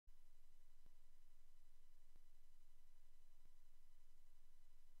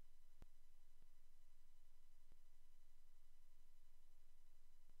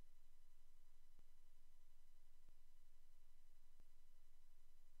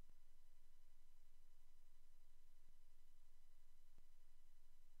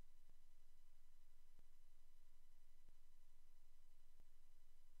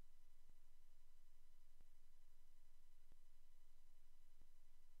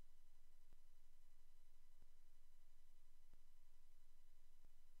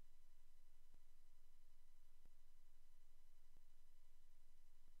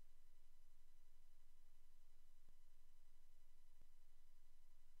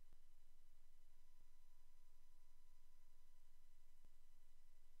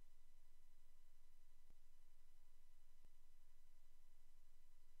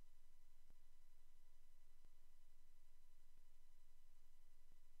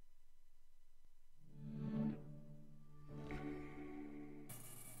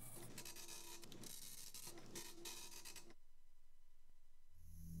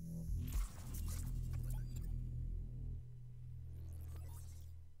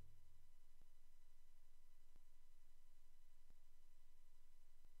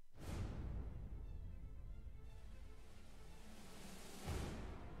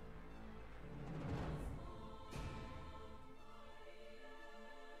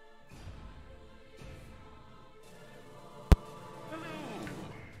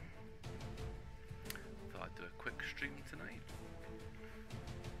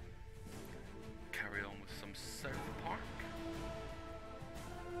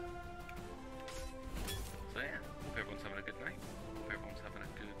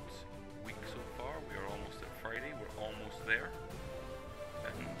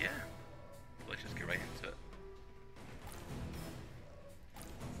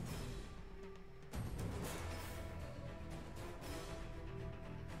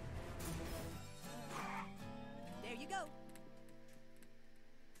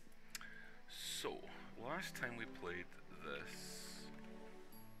last time we played this...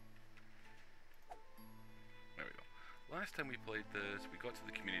 There we go. Last time we played this, we got to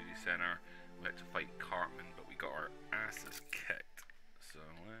the community center, we had to fight Cartman, but we got our asses kicked. So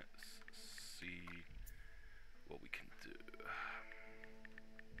let's see what we can do.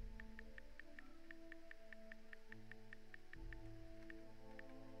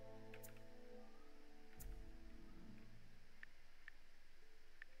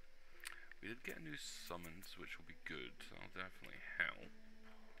 We did get new summons, which will be good. That'll definitely help.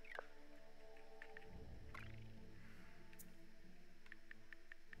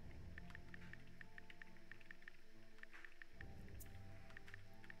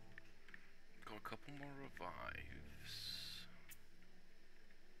 Got a couple more revives.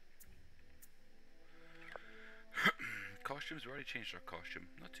 Costumes, we already changed our costume.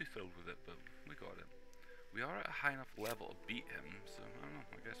 Not too thrilled with it, but we got it. We are at a high enough level to beat him, so I don't know,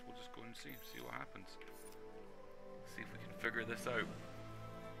 I guess we'll just go and see what happens. See if we can figure this out.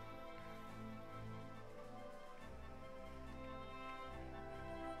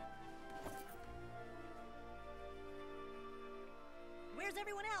 Where's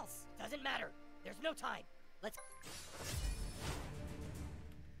everyone else? Doesn't matter. There's no time. Let's...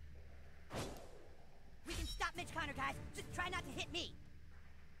 We can stop Mitch Connor, guys. Just try not to hit me.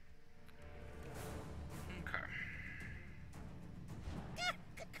 Okay.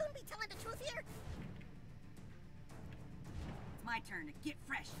 Could Coon be telling the truth here? My turn to get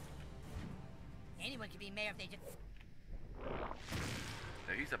fresh. Anyone can be mayor if they just...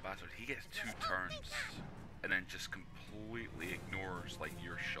 Now he's a bastard. He gets 2 turns and then just completely ignores like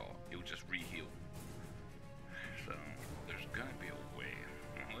your shot. He'll just re-heal. So there's gonna be a way.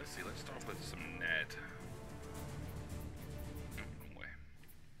 Well, let's see. Let's start with some Ned. Wrong way.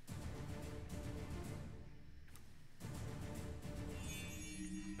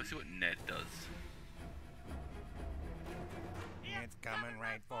 Let's see what Ned does. It's coming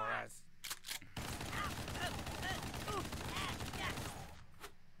right for us.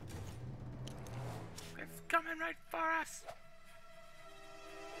 It's coming right for us.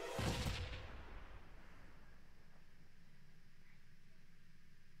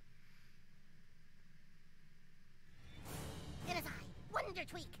 It is I, Wonder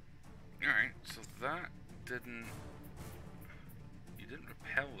Tweak. Alright, so that didn't... You didn't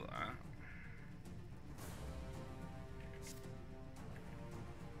repel that.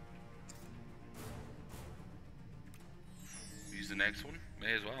 Use the next one.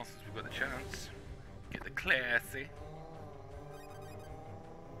 May as well, since we've got the chance. Get the classy.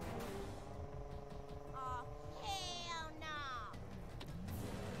 Oh, hell no.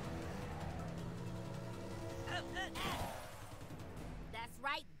 That's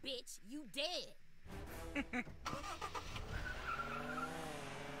right, bitch. You dead.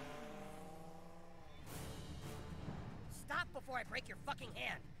 Stop before I break your fucking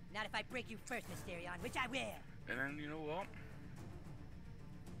hand. Not if I break you first, Mysterion, which I will. And then, you know what?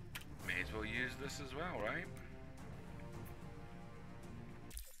 May as well use this as well, right?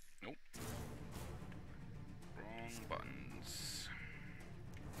 Nope. Wrong buttons.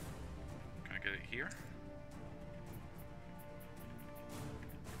 Can I get it here?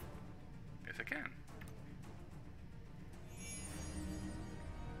 Guess I can.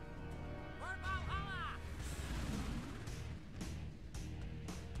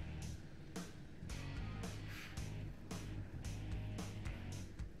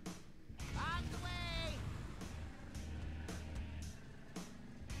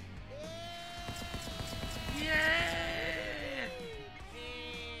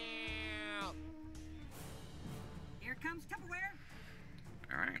 Comes Tupperware.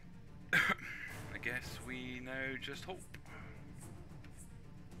 Alright. I guess we now just hope.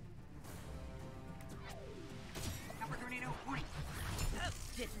 Copper tornado point. Oh,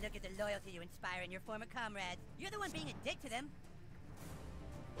 just look at the loyalty you inspire in your former comrades. You're the one being a dick to them.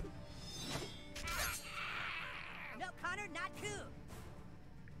 No, Connor, not cool.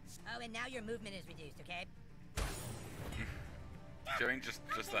 Oh, and now your movement is reduced, okay? Doing just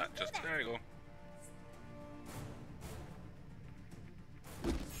that. Just there you go.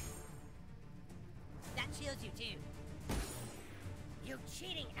 That shields you too. You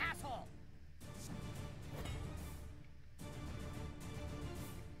cheating asshole!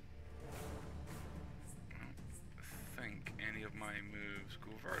 I don't think any of my moves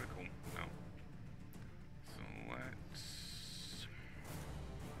go vertical. No. So let's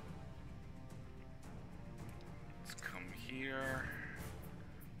come here.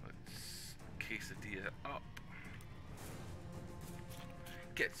 Let's quesadilla up.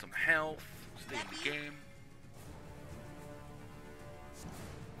 Get some health. Stay in the game.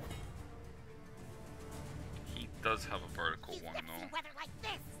 does have a vertical He's one never though. seen weather like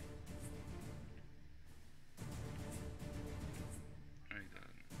this. No, he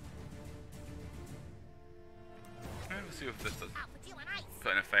doesn't. Let's see if this does I'll put you on ice.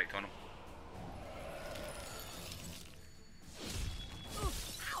 put an effect on him. Ooh,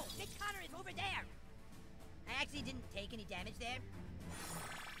 ow! Mitch Connor is over there. I actually didn't take any damage there.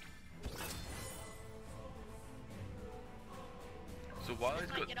 So while This he's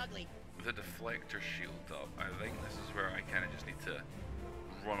might got get ugly. the deflector shield up, I think this is where I kind of just need to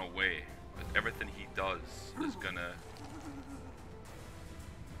run away. Because everything he does is gonna...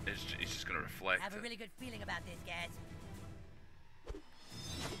 It's just gonna reflect I have a it. really good feeling about this, guys.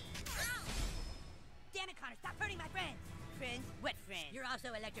 Damn it, Connor, stop hurting my friends. Friends? What friends? You're also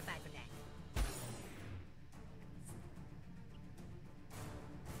electrified from that.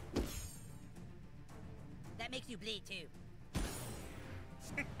 That makes you bleed, too.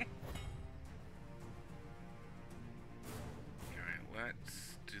 Alright,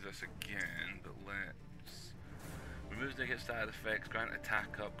 let's do this again, but let's... Removes negative stat effects, grant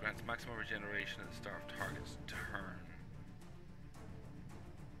attack up, grants maximum regeneration at the start of target's turn.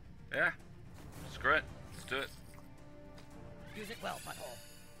 Yeah, screw it, let's do it. Use it well, butthole.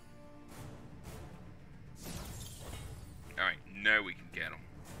 Alright, now we can get him.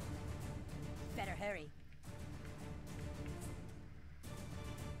 Better hurry.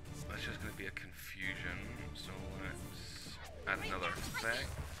 That's just going to be a confusion, so let's add another effect.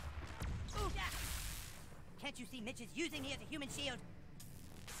 Ooh, yeah. Can't you see Mitch is using me as a human shield?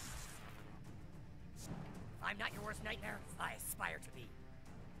 I'm not your worst nightmare. I aspire to be.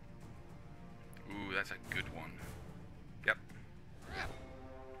 Ooh, that's a good one. Yep.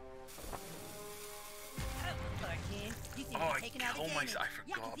 Oh, Cartman, you seem to Oh, be I taking out the killed my... damage. I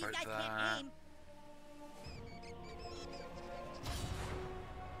Yeah, 'cause forgot these about guys that. can't aim.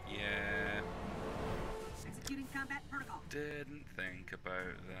 Yeah, Executing combat protocol. didn't think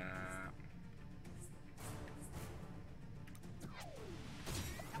about that.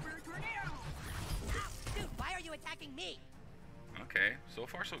 Temporary tornado. Ow, dude, why are you attacking me? Okay, so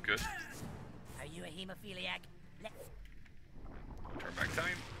far so good. Are you a hemophiliac? Let's... Turn back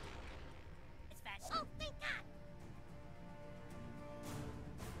time. It's fast. Oh, thank God!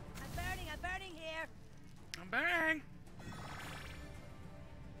 I'm burning here! I'm bang!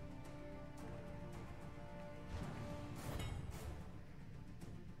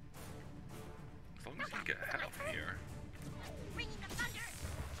 As long as you get help here. Bringing the thunder!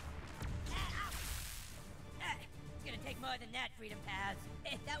 It's gonna take more than that, Freedom Paths.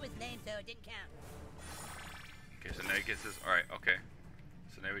 That was lame, so it didn't count. Okay, so now he gets this. Alright, okay.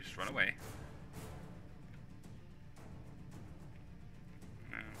 So now we just run away.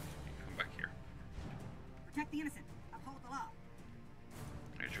 Now, you come back here. Protect the innocent. Uphold the law.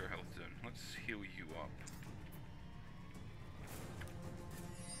 Here's your health zone. Let's heal you up.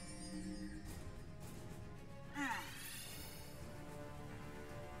 Ah,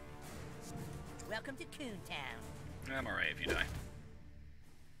 Welcome to Coontown. I'm alright if you die.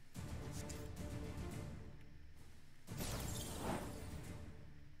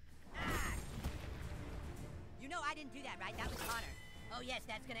 You know I didn't do that, right? That was Connor. Oh yes,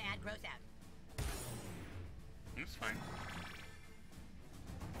 that's gonna add gross out. It's fine.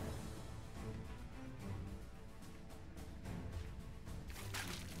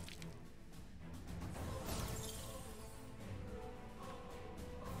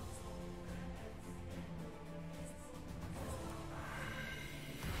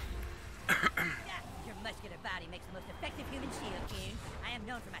 Yeah, your muscular body makes the most effective human shield, Coon. I am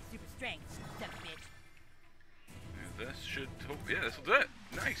known for my super strength, son of a bitch. This should hope. Yeah, this will do it.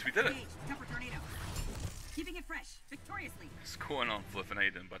 Nice, we did it. engage. Temper tornado. Keeping it fresh. Victoriously. What's going on, Flippin'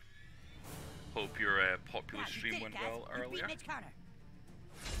 Aiden, bud? Hope your popular Wow, you stream did it, went guys. well You earlier. beat Mitch Connor.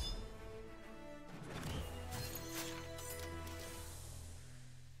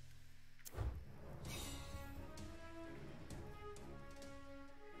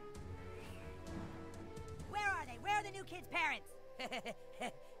 Where are they? Where are the new kids' parents?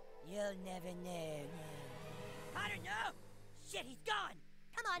 You'll never know. Connor, no! Shit, he's gone!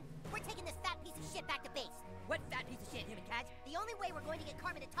 Come on, we're taking this fat piece of shit back to base. What fat piece of shit, human catch? The only way we're going to get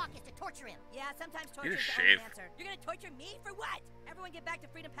Cartman to talk is to torture him. Yeah, sometimes torture You're is the shave. only answer. You're gonna torture me for what? Everyone get back to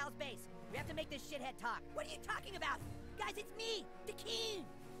Freedom Pal's base. We have to make this shithead talk. What are you talking about? Guys, it's me, the King!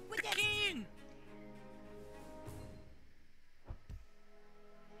 With this... King!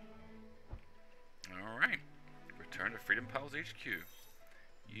 Alright. Return to Freedom Pals HQ.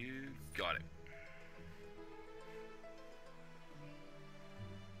 You got it.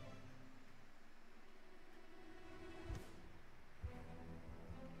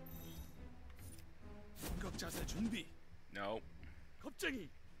 Jingy!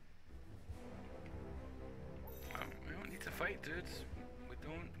 Oh, we don't need to fight, dudes. We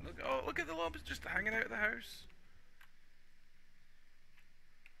don't. Look. Oh, look at the lobs just hanging out of the house.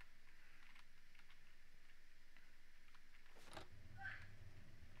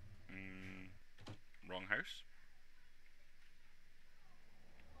 Wrong house.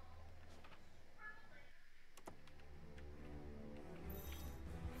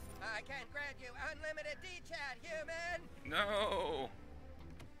 I can grant you unlimited D-chat, human! No.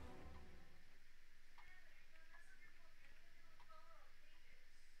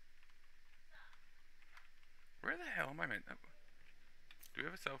 Where the hell am I meant? Do we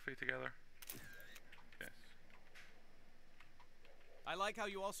have a selfie together? Yes. I like how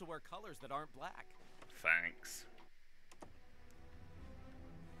you also wear colors that aren't black. Thanks.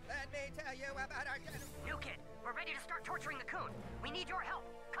 Let me tell you about our New kid, we're ready to start torturing the coon. We need your help.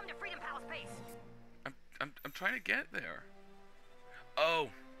 Come to Freedom Palace Base. I'm trying to get there. Oh,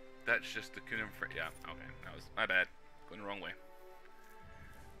 that's just the coon and yeah. Okay, that was my bad. Going the wrong way.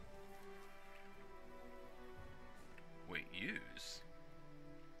 Wait, use.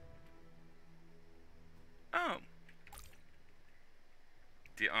 Oh.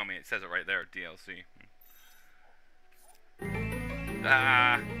 I mean, it says it right there. DLC.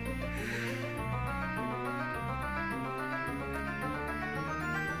 Ah.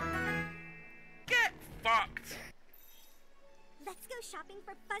 Get fucked. Let's go shopping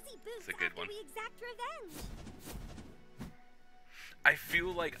for fuzzy boots That's a good after one. we exact revenge. I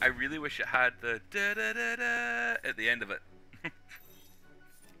feel like I really wish it had the da da da da at the end of it.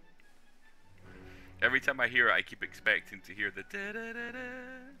 Every time I hear it, I keep expecting to hear the da da da da.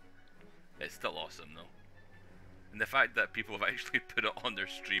 It's still awesome though. And the fact that people have actually put it on their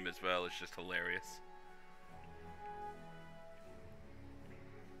stream as well is just hilarious.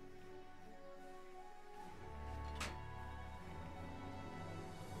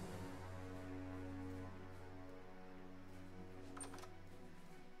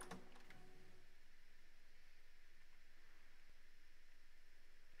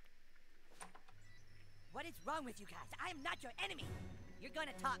 What is wrong with you guys? I am not your enemy. You're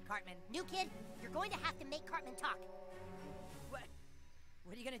gonna talk, Cartman. New kid, you're going to have to make Cartman talk. What?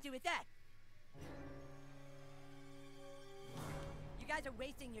 What are you gonna do with that? You guys are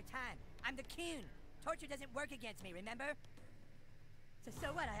wasting your time. I'm the coon. Torture doesn't work against me, remember? So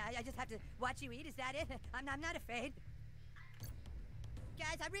what? I just have to watch you eat? Is that it? I'm not afraid.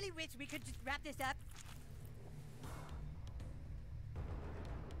 Guys, I really wish we could just wrap this up.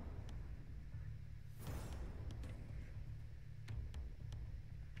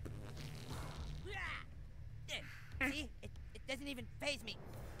 See? It doesn't even faze me.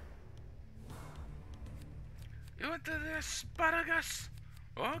 You want the asparagus?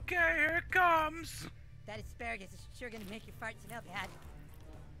 Okay, here it comes. That asparagus is sure gonna make your fart smell bad.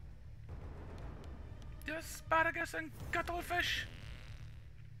 The asparagus and cuttlefish.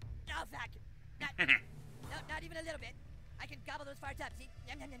 Oh, fuck. Not, no, not even a little bit. I can gobble those farts up, see?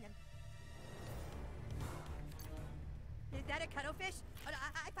 Yum, yum, yum, yum. Is that a cuttlefish? Oh, no,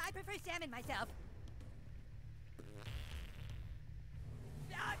 I prefer salmon myself.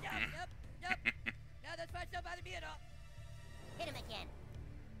 Nope. No, those farts don't bother me at all. Hit him again.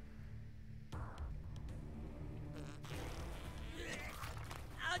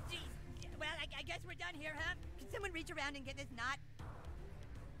 Oh, jeez. Well, I guess we're done here, huh? Can someone reach around and get this knot?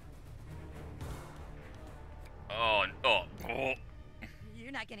 Oh.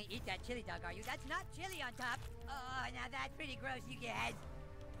 You're not gonna eat that chili dog, are you? That's not chili on top. Oh, now that's pretty gross, you guys.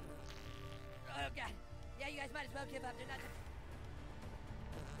 Oh, God. Yeah, you guys might as well give up. They're not...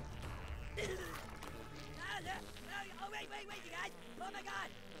 Oh, wait, you guys. Oh, my God.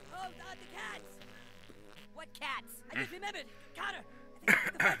 Oh, the cats. What cats? I just remembered. Connor. I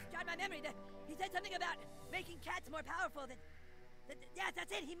think the voice jogged my memory. He said something about making cats more powerful. Yes,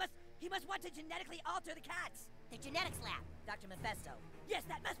 that's it. He must want to genetically alter the cats. The genetics lab. Dr. Mephisto. Yes,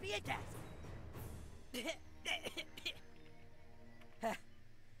 that must be it, Cass.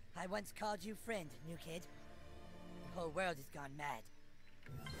 I once called you friend, new kid. The whole world has gone mad.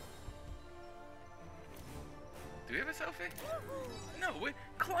 Do we have a selfie? No,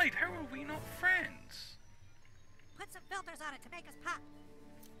 Clyde, how are we not friends? Put some filters on it to make us pop.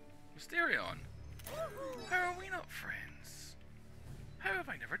 Mysterion, how are we not friends? How have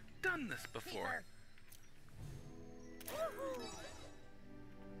I never done this before?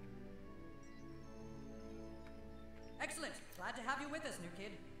 Excellent. Glad to have you with us, new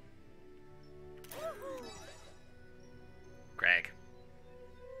kid. Greg.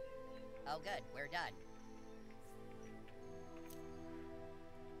 Oh, good. We're done.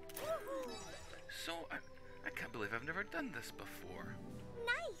 So, I can't believe I've never done this before.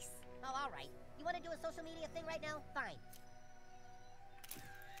 nice. Oh, all right. You want to do a social media thing right now? Fine.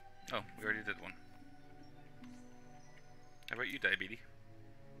 Oh, we already did one. How about you, diabetes?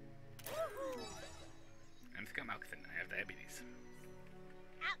 I'm Scott Malkson. I have diabetes.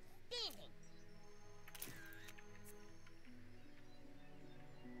 Outstanding.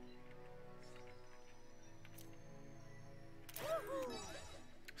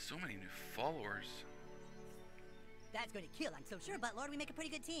 So many new followers. That's going to kill, I'm so sure, but Lord, we make a pretty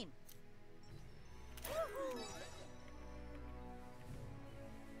good team.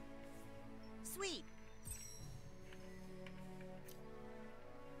 Sweet.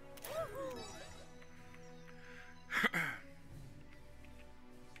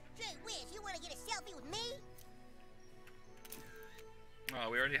 Gee whiz, you want to get a selfie with me? Oh,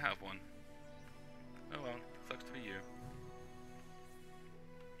 we already have one. Oh well, sucks to be you.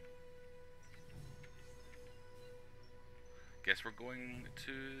 Guess we're going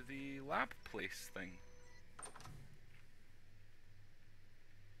to the lab place thing.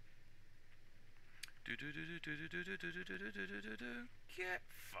 Get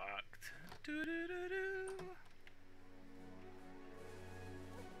fucked.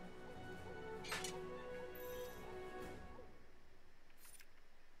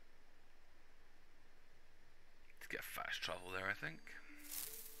 Let's get fast travel there, I think.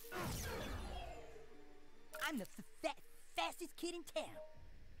 I'm the fastest kid in town.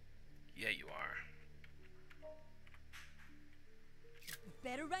 Yeah, you are.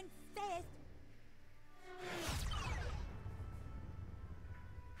 Better run fast.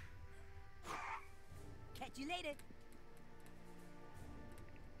 Catch you later.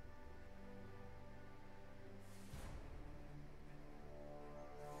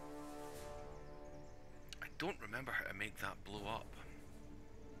 I don't remember how to make that blow up.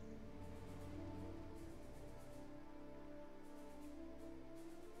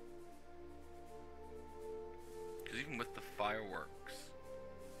 Because even with the fireworks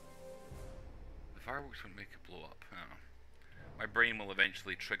wouldn't make it blow up. I don't know. My brain will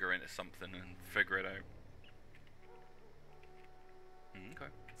eventually trigger into something and figure it out.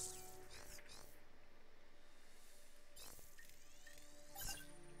 Okay.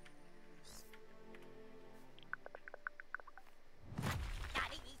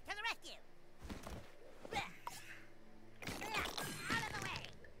 Diabetes to the rescue. Out of the way.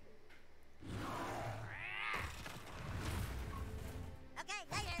 Okay,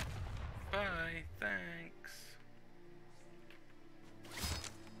 later. Bye, thanks.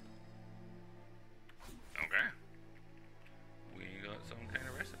 Okay. We got some kind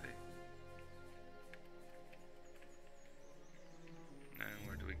of recipe. Now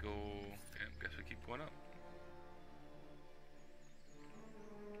where do we go? Guess we keep going up.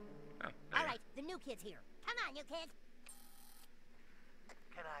 Oh, there All you right, the new kid's here. Come on, new kid.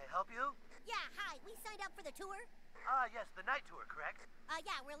 Can I help you? Yeah, hi. We signed up for the tour. Ah, yes, the night tour, correct?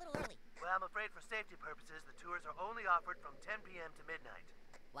 Yeah, we're a little early. Well, I'm afraid for safety purposes, the tours are only offered from 10 p.m. to midnight.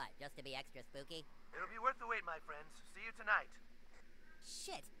 What, just to be extra spooky? It'll be worth the wait, my friends. See you tonight.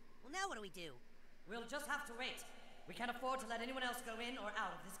 Shit. Well, now what do we do? We'll just have to wait. We can't afford to let anyone else go in or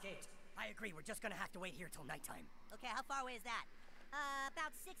out of this gate. I agree. We're just gonna have to wait here till nighttime. Okay, how far away is that?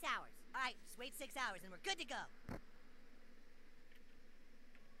 About 6 hours. All right, just wait 6 hours and we're good to go.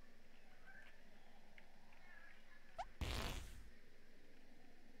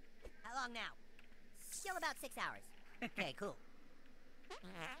 How long now? Still about 6 hours. Okay, cool.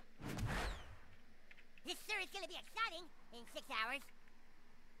 This sure is gonna be exciting in 6 hours.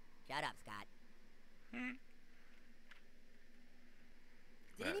 Shut up, Scott.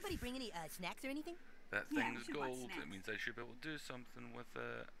 Did anybody bring any snacks or anything? That Yeah, thing's we brought gold. It snacks. means I should be able to do something with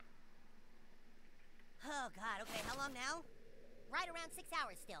it. Oh God. Okay, how long now? Right around 6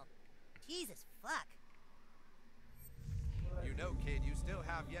 hours still. Jesus fuck. You know, kid, you still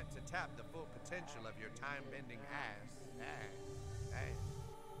have yet to tap the full potential of your time-bending ass.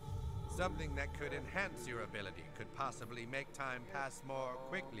 Something that could enhance your ability could possibly make time pass more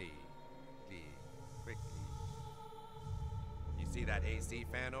quickly. Quickly. You see that AC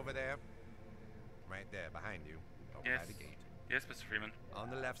fan over there? Right there, behind you. Over Yes. by the gate. Yes, Mr. Freeman. On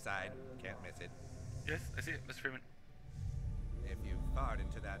the left side. Can't miss it. Yes, I see it, Mr. Freeman. If you fart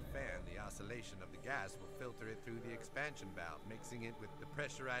into that fan, the oscillation of the gas will filter it through the expansion valve, mixing it with the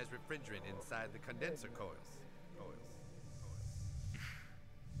pressurized refrigerant inside the condenser coils.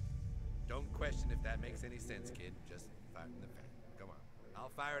 Don't question if that makes any sense, kid. Just fart in the fan. Come on. I'll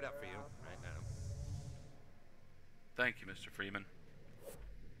fire it up for you right now. Thank you, Mr. Freeman.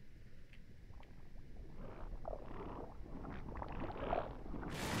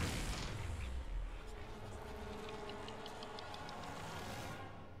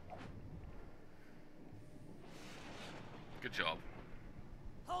 Good job.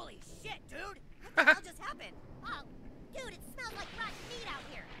 Holy shit, dude! What the hell just happened? Oh, dude, it smells like rotten meat out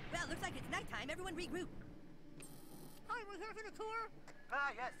here. Well, looks like it's nighttime. Everyone regroup. Hi, we're here for the tour. Ah,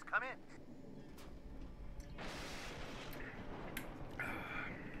 yes, come in.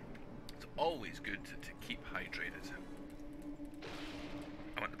 It's always good to keep hydrated.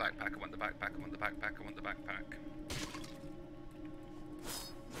 I want the backpack, I want the backpack, I want the backpack, I want the backpack.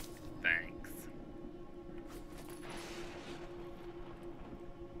 Thanks.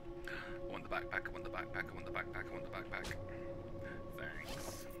 I want the backpack, I want the backpack, I want the backpack, I want the backpack.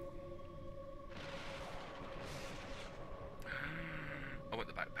 Thanks. I want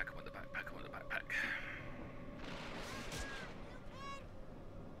the backpack, I want the backpack, I want the backpack.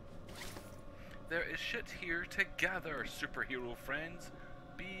 There is shit here to gather, superhero friends.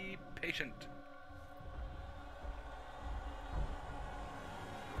 Be patient.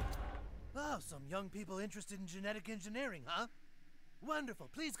 Oh, some young people interested in genetic engineering, huh? Wonderful.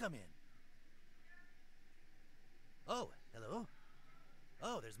 Please come in. Oh, hello.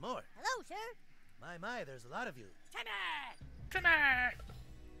 Oh, there's more. Hello, sir. My, there's a lot of you. Timmy!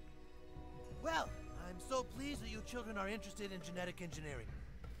 Well, I'm so pleased that you children are interested in genetic engineering.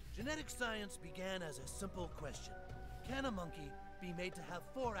 Genetic science began as a simple question. Can a monkey be made to have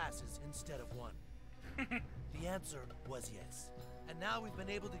 4 asses instead of 1? The answer was yes. And now we've been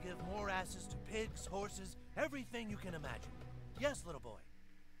able to give more asses to pigs, horses, everything you can imagine. Yes, little boy.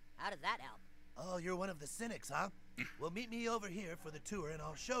 How does that help? Oh, you're one of the cynics, huh? Well, meet me over here for the tour and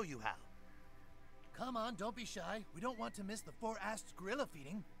I'll show you how. Come on, don't be shy. We don't want to miss the 4-assed gorilla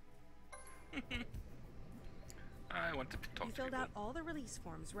feeding. I want to talk You to filled people. out all the release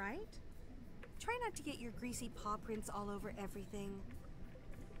forms, right? Try not to get your greasy paw prints all over everything.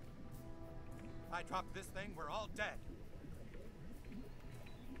 If I drop this thing, we're all dead.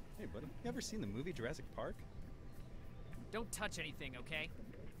 Hey, buddy, you ever seen the movie Jurassic Park? Don't touch anything, okay?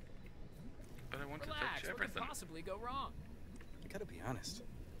 But I want Relax, to touch what everything. could possibly go wrong? I gotta be honest.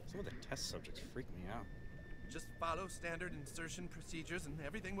 Some of the test subjects freak me out. Just follow standard insertion procedures and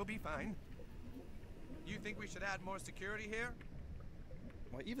everything will be fine. You think we should add more security here?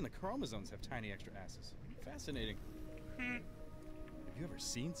 Why, even the chromosomes have tiny extra asses. Fascinating. Have you ever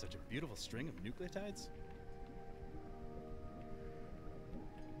seen such a beautiful string of nucleotides?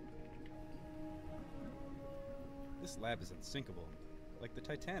 This lab is unsinkable, like the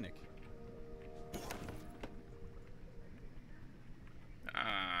Titanic.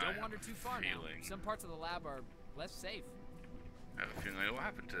 Don't wander too far now. Some parts of the lab are less safe. I have a feeling I know what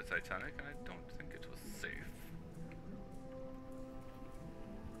happened to the Titanic, and I don't think it was safe.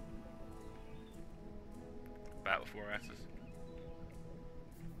 Battle 4 asses.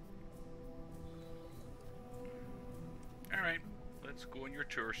 Alright, let's go on your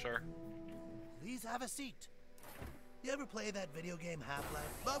tour, sir. Please have a seat. You ever play that video game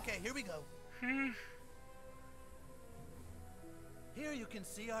Half-Life? Okay, here we go. Here you can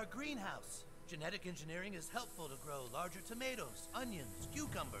see our greenhouse. Genetic engineering is helpful to grow larger tomatoes, onions,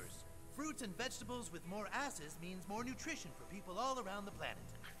 cucumbers. Fruits and vegetables with more asses means more nutrition for people all around the planet.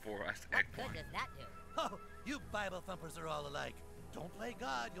 4-assed What eggplant. good does that do? Oh, you Bible thumpers are all alike. Don't play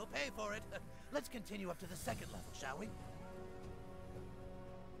God, you'll pay for it. Let's continue up to the 2nd level, shall we?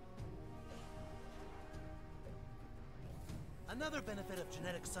 Another benefit of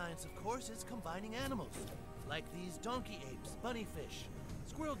genetic science, of course, is combining animals. Like these donkey apes, bunny fish,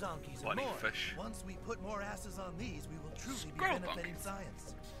 squirrel donkeys, and more. Bunnyfish. Once we put more asses on these, we will truly Squirrel be benefiting donkeys.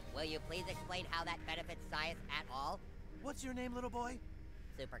 science. Will you please explain how that benefits science at all? What's your name, little boy?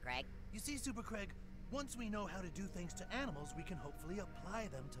 Super Craig. You see, Super Craig, once we know how to do things to animals, we can hopefully apply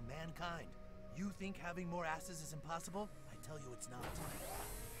them to mankind. You think having more asses is impossible? I tell you it's not.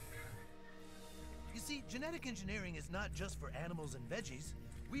 You see, genetic engineering is not just for animals and veggies.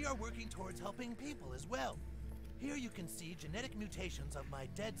 We are working towards helping people as well. Here you can see genetic mutations of my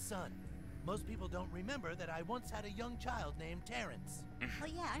dead son. Most people don't remember that I once had a young child named Terrence. Oh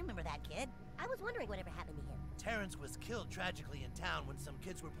yeah, I remember that kid. I was wondering whatever happened to him. Terrence was killed tragically in town when some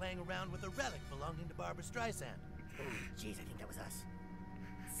kids were playing around with a relic belonging to Barbara Streisand. Jeez, I think that was us.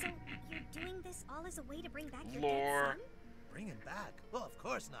 So, you're doing this all as a way to bring back your Lore. dead son? Bring him back? Well, of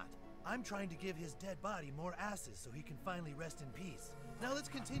course not. I'm trying to give his dead body more asses so he can finally rest in peace. Now let's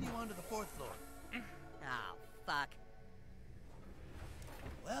continue on to the 4th floor. Oh, fuck.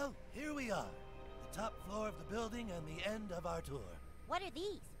 Well, here we are. The top floor of the building and the end of our tour. What are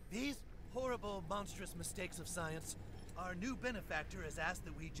these? These horrible, monstrous mistakes of science. Our new benefactor has asked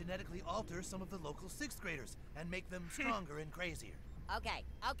that we genetically alter some of the local 6th graders and make them stronger and crazier. Okay.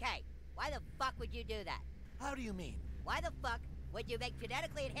 Why the fuck would you do that? How do you mean? Why the fuck would you make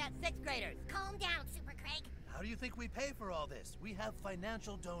genetically enhanced 6th graders? Calm down, Super Craig. How do you think we pay for all this? We have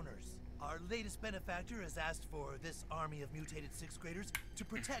financial donors. Our latest benefactor has asked for this army of mutated 6th graders to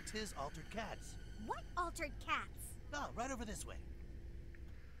protect his altered cats. What altered cats? Oh, right over this way.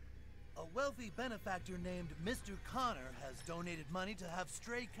 A wealthy benefactor named Mr. Connor has donated money to have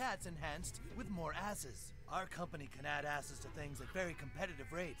stray cats enhanced with more asses. Our company can add asses to things at very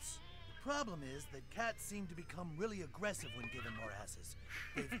competitive rates. The problem is that cats seem to become really aggressive when given more asses.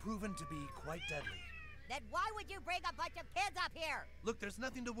 They've proven to be quite deadly. Then why would you bring a bunch of kids up here? Look, there's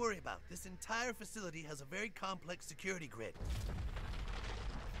nothing to worry about. This entire facility has a very complex security grid.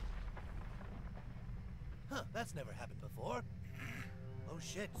 Huh, that's never happened before. Oh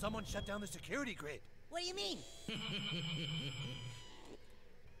shit, someone shut down the security grid. What do you mean?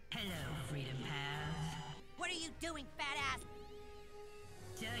 Hello, Freedom Pals. What are you doing, fat ass?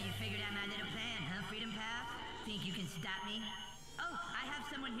 So you figured out my little plan, huh, Freedom Pal? Think you can stop me? Oh, I have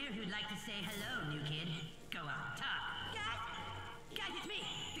someone here who'd like to say hello, new kid. Go on, talk. Guys, it's me,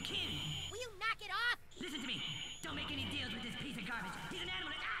 the King. Will you knock it off? Listen to me. Don't make any deals with this piece of garbage. He's an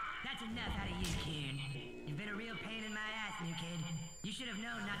animal. That's enough out of you, Coon. You've been a real pain in my ass, new kid. You should have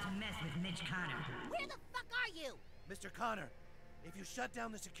known not to mess with Mitch Connor. Where the fuck are you? Mr. Connor, if you shut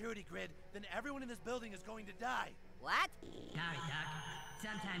down the security grid, then everyone in this building is going to die. What? Sorry, Doc.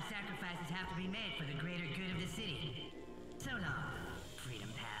 Sometimes sacrifices have to be made for the greater good of the city. So long, Freedom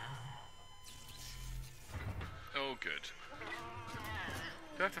Pals. Oh, good.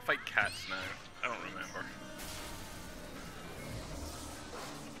 Do I have to fight cats now? I don't remember.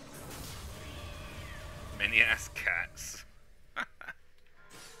 Many ass cats.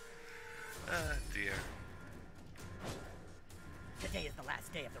 Ah, dear. Today is the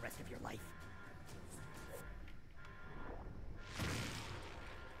last day of the rest of your life.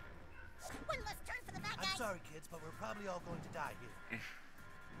 One less turn for the bad guys. I'm sorry, kids, but we're probably all going to die here.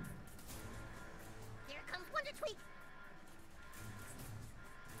 Here comes Wonder Tweak.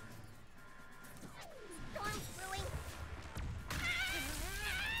 Storm's brewing.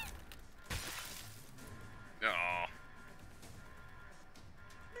 Oh.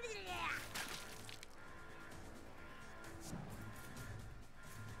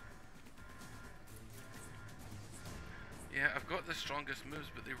 Yeah, I've got the strongest moves,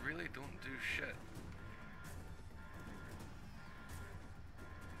 but they really don't do shit.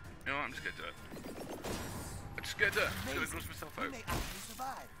 You know what, I'm just gonna do it. I'm just gonna do it. I'm gonna gross myself out. We may actually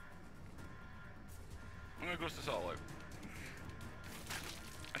survive. I'm gonna gross this all out.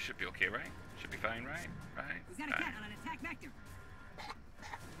 I should be okay, right? Should be fine, right? Right? We've got a cat on an attack vector.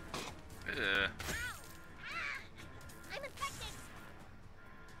 I'm infected.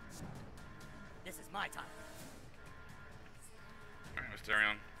 This is my time. Alright,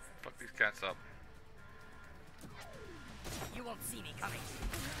 Mysterion. Fuck these cats up. You won't see me coming.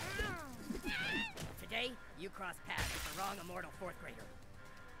 Today, you cross paths with the wrong immortal 4th grader.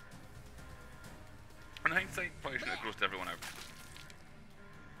 In hindsight, probably should have grossed everyone out.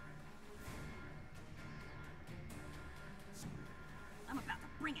 I'm about to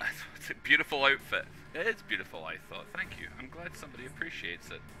bring it. It's a beautiful outfit. It is beautiful, I thought. Thank you. I'm glad somebody appreciates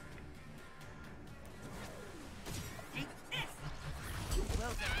it. Take this.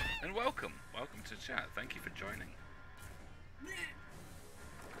 Well done. And welcome. Welcome to chat. Thank you for joining.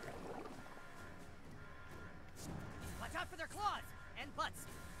 Watch out for their claws and butts.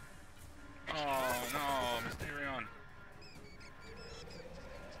 Oh no, Mysterion.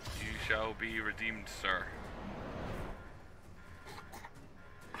 You shall be redeemed, sir.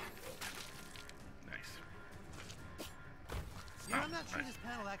 Nice. You know, I'm not sure this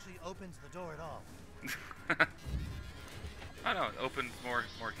panel actually opens the door at all. Oh no, it opens more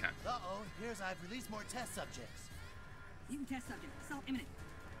cats. Uh-oh, here's I've released more test subjects. Mutant test subject. Assault imminent.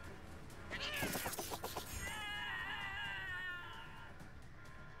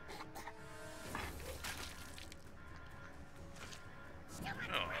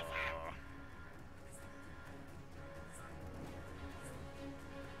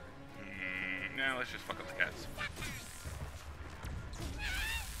 Now let's just fuck up the cats.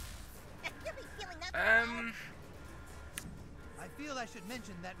 I feel I should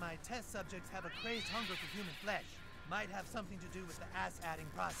mention that my test subjects have a crazed hunger for human flesh. Might have something to do with the ass-adding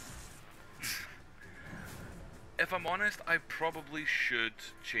process. If I'm honest, I probably should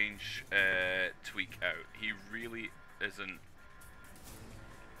change Tweak out. He really isn't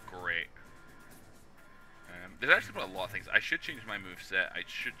great. There's actually been a lot of things. I should change my moveset. I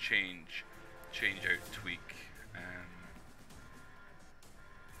should change out Tweak.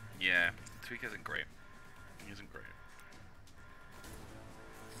 Yeah, Tweak isn't great. He isn't great.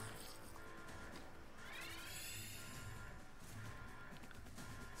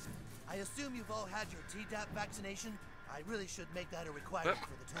 I assume you've all had your Tdap vaccination. I really should make that a requirement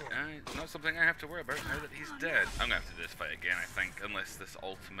for the tour. It's not something I have to worry about now that he's dead. I'm gonna have to do this fight again, I think, unless this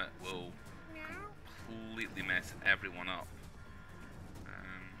ultimate will completely mess everyone up.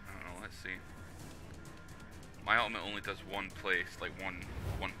 I don't know, let's see. My ultimate only does one place, like one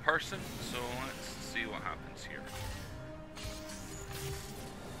person, so let's see what happens here.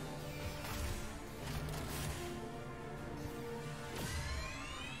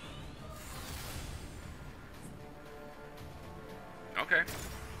 Okay.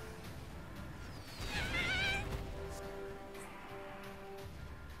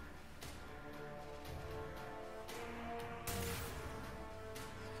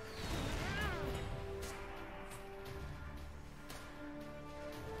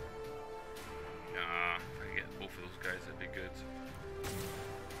 If I can get both of those guys, that'd be good.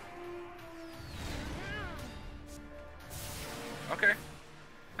 Okay.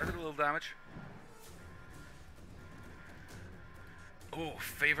 I did a little damage. Oh,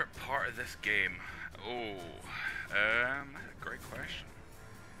 favorite part of this game. Oh, great question.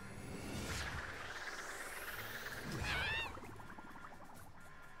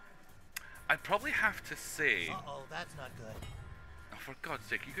 I'd probably have to say. Uh-oh, that's not good. Oh, for God's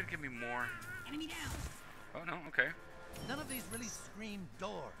sake, you could give me more. Enemy down. Oh no, okay. None of these really scream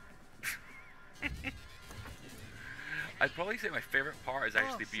door. I'd probably say my favorite part is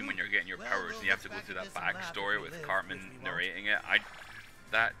actually being when you're getting your powers and you have to go through that backstory with Cartman narrating it.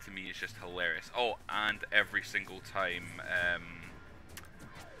 That to me is just hilarious. Oh, and every single time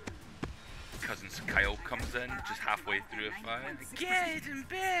Cousin Kyle comes in, just halfway through a fight. Get him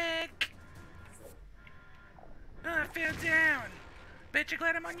back! Oh, I fell down! Bet you're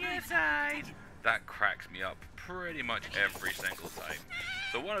glad I'm on your side! That cracks me up pretty much every single time.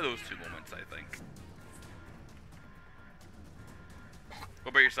 So one of those two moments, I think.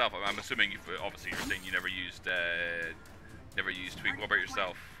 What about yourself? I'm assuming you've obviously you're saying you never used Tweak. What about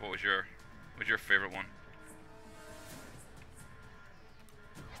yourself? What was your favorite one?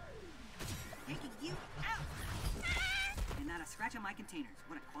 Taking you out. And not a scratch on my containers.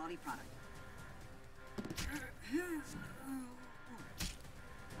 What a quality product.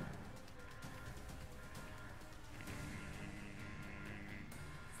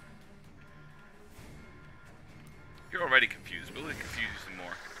 You're already confused. We'll confuse you some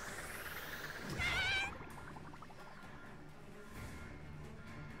more.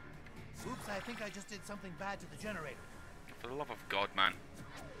 Oops, I think I just did something bad to the generator. For the love of God, man.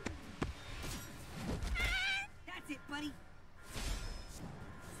 That's it, buddy.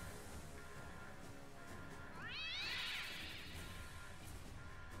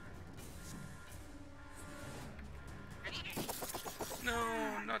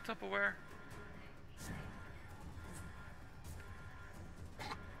 No, not Tupperware.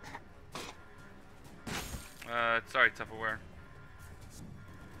 Sorry, Tupperware.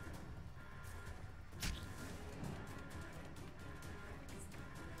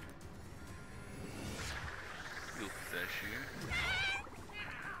 We'll possess you.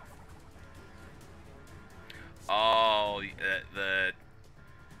 Oh,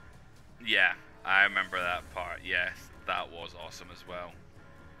 yeah, I remember that part. Yes, that was awesome as well.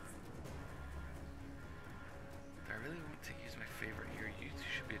 Do I really want to use my favorite here? You two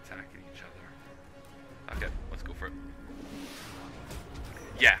should be attacking each other. Okay, let's go for it.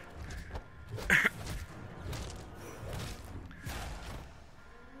 Yeah.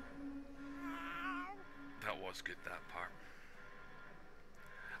 That was good, that part.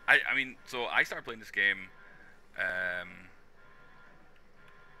 I mean, so I started playing this game,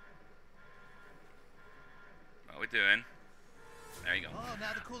 what are we doing? There you go. Oh,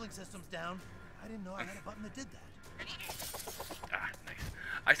 now the cooling system's down. I didn't know I had a button that did that. Ah, nice.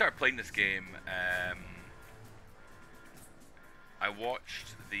 I started playing this game, I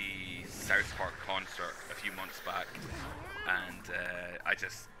watched the South Park concert a few months back, and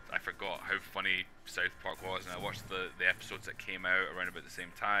I forgot how funny South Park was, and I watched the episodes that came out around about the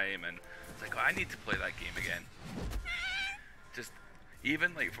same time, and it's like, oh, I need to play that game again. Just,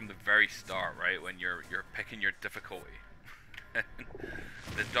 even like from the very start, right, when you're picking your difficulty,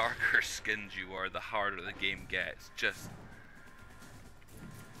 the darker skinned you are, the harder the game gets. Just,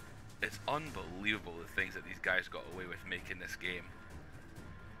 it's unbelievable the things that these guys got away with making this game.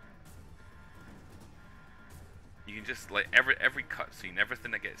 You can just, like, every cutscene, everything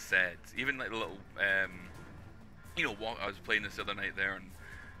that gets said, even like the little, you know, I was playing this the other night there,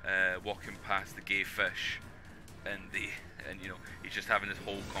 and walking past the gay fish, and you know, he's just having this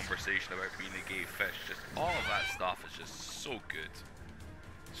whole conversation about being a gay fish. Just all of that stuff is just so good,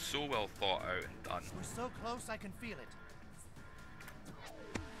 so well thought out and done. We're so close, I can feel it.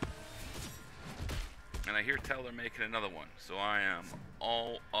 I hear tell they're making another one, so I am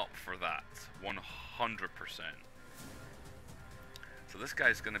all up for that, 100%. So this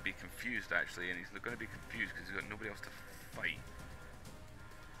guy's going to be confused actually, and he's going to be confused because he's got nobody else to fight.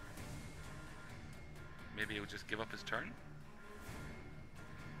 Maybe he'll just give up his turn?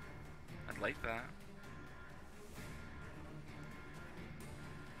 I'd like that.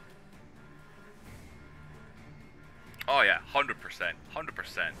 Oh yeah, 100%,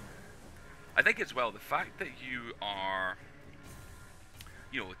 100%. I think as well, the fact that you are,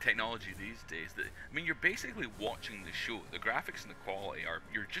 you know, with technology these days, that, I mean, you're basically watching the show. The graphics and the quality are,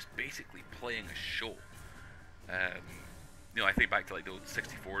 you're just basically playing a show. You know, I think back to like the old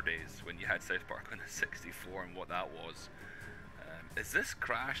 64 days when you had South Park on the 64 and what that was. Is this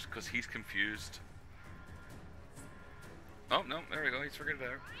crashed because he's confused? Oh, no, there we go, he's figured it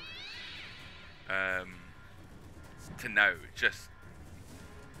out. To now, just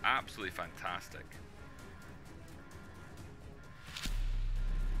absolutely fantastic.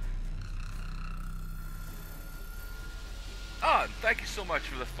 Oh, thank you so much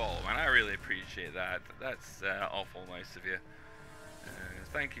for the follow, man. I really appreciate that. That's awful nice of you.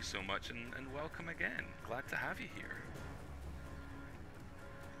 Thank you so much, and welcome again. Glad to have you here.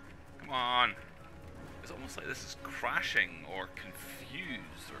 Come on. It's almost like this is crashing or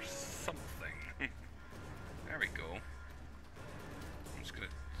confused or something. There we go. I'm just gonna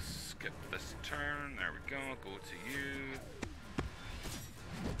skip this turn. There we go. Go to you.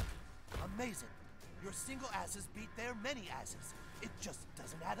 Amazing. Your single asses beat their many asses. It just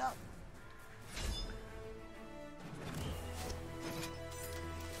doesn't add up.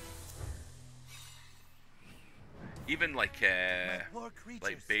 Even like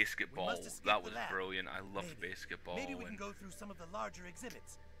basketball, that was brilliant. I loved basketball. Maybe we can go through some of the larger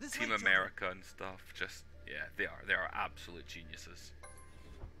exhibits. This Team America and stuff. Just yeah, they are absolute geniuses.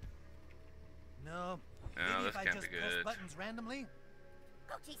 No. No, this if I can't just be press good. buttons randomly.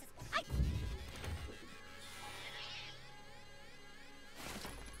 Oh Jesus!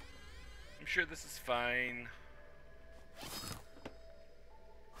 I'm sure this is fine.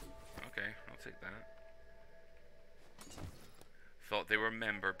 Okay, I'll take that. Thought they were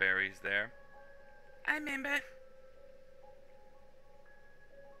member berries there. I remember.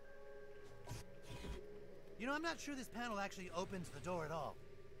 You know, I'm not sure this panel actually opens the door at all.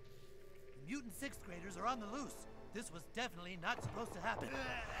 The mutant 6th graders are on the loose. This was definitely not supposed to happen.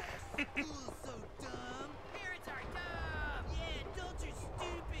 School's so dumb. Parents are dumb. Yeah, adults are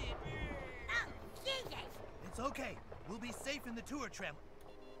stupid. Oh, Jesus! It's okay. We'll be safe in the tour tram.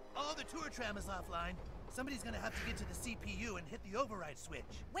 Oh, the tour tram is offline. Somebody's gonna have to get to the CPU and hit the override switch.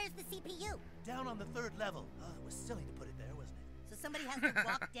 Where's the CPU? Down on the 3rd level. Oh, it was silly to put it there, wasn't it? So somebody has to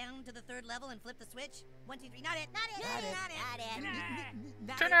walk down to the 3rd level and flip the switch? 1, 2, 3, not it, not it, Not it. not it.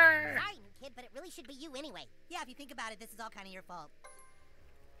 Not Turner! it. Sorry, new kid, but it really should be you anyway. Yeah, if you think about it, this is all kind of your fault.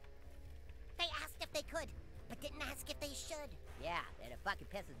 They asked if they could, but didn't ask if they should. Yeah, and it fucking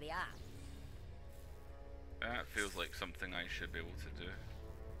pisses me off. That feels like something I should be able to do.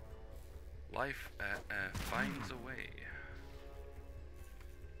 Life finds a way.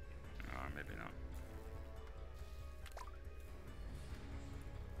 Or maybe not.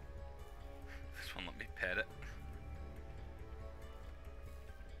 This one let me pet it.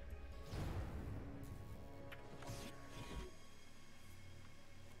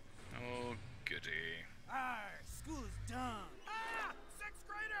 Oh, goody. School's done. Ah! 6th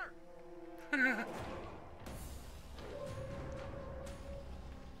grader!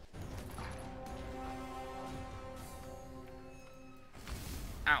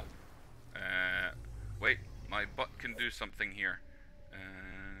 Ow. Wait, my butt can do something here.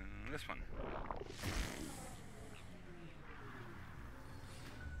 This one.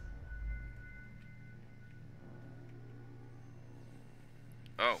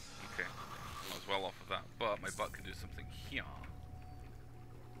 Oh, okay. I was well off of that, but my butt can do something here.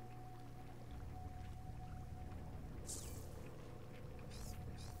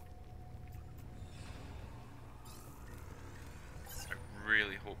 I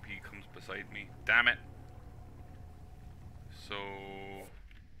really hope he comes beside me. Damn it! So...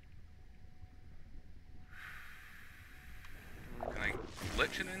 can I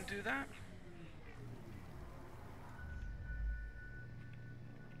glitch in and do that?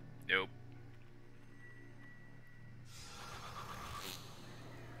 Nope.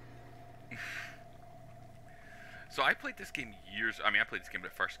 So I played this game years... I mean, I played this game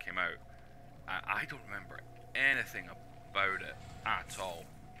when it first came out. I don't remember anything about it at all.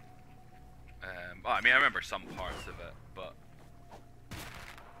 Well, I mean, I remember some parts of it, but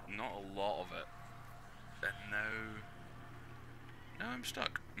not a lot of it. And now I'm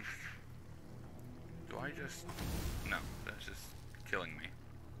stuck. Do I just... No, that's just killing me.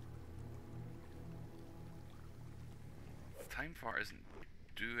 Time fart isn't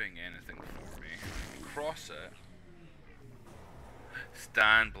doing anything for me. Cross it.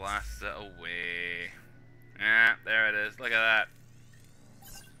 Stan blasts it away. Ah, there it is. Look at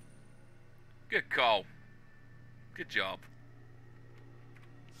that. Good call. Good job.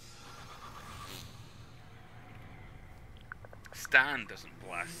 Stan doesn't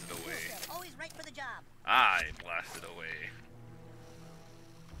blast it away. Always right for the job. I blast it away.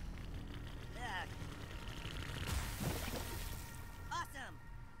 Awesome.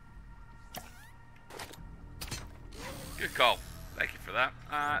 Good call. Thank you for that.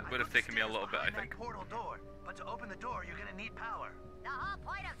 It would have taken me a little bit, I think. Portal door, but to open the door, you're gonna need power. The whole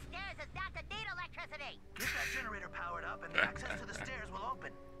point of stairs is not to need electricity. Get that generator powered up, and the access to the stairs will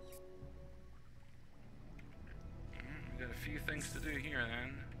open. We got a few things to do here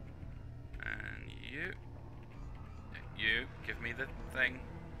then. And you, give me the thing.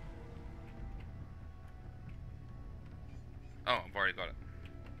 Oh, I've already got it.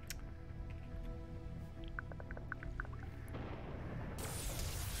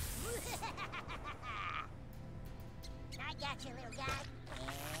 I got you, little guy.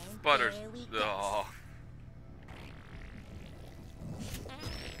 And Butters. there we go. Oh.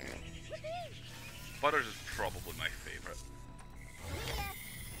 Butters is probably my favorite.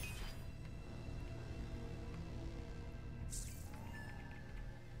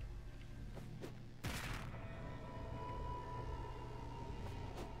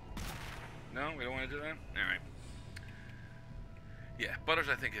 No, we don't want to do that? Alright. Yeah, Butters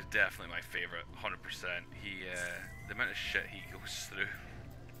I think is definitely my favorite, 100%. He, the amount of shit he goes through.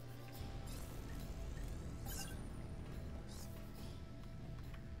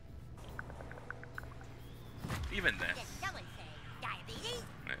 Even this. Did someone say diabetes?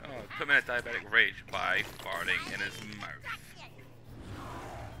 Oh, put me in a diabetic rage by farting in his mouth.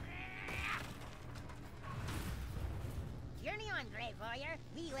 Journey on, Grave Warrior.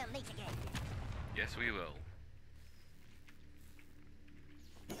 We will meet again. Yes, we will.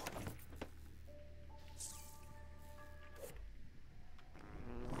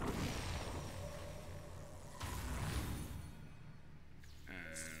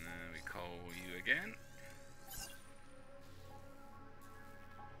 And we call you again.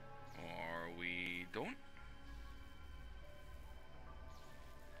 Or we don't.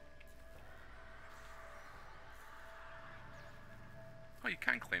 Oh, you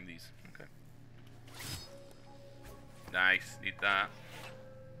can claim these. Okay. Nice. Need that.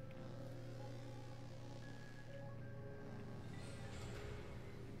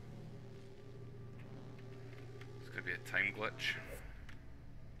 It's gonna be a time glitch.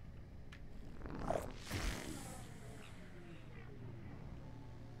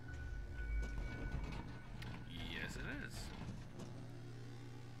 Yes, it is.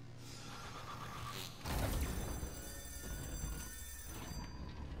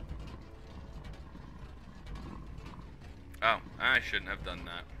 Oh, I shouldn't have done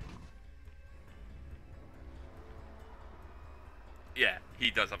that. Yeah,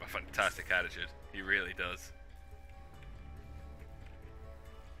 he does have a fantastic attitude. He really does.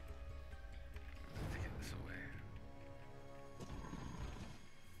 Let's get this away.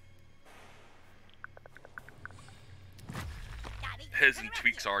 His and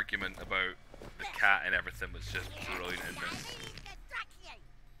Tweak's argument about the cat and everything was just brilliant in this.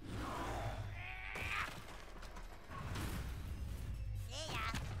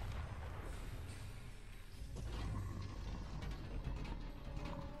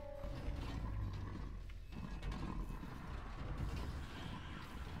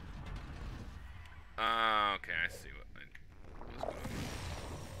 Okay, I see what was going on.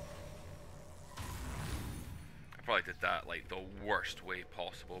 I probably did that like the worst way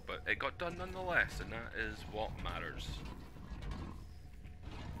possible, but it got done nonetheless, and that is what matters.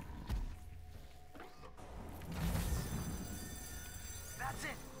 That's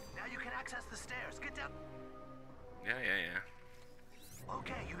it. Now you can access the stairs. Get down. Yeah.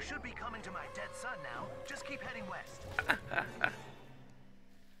 Okay, you should be coming to my dead son now. Just keep heading west. What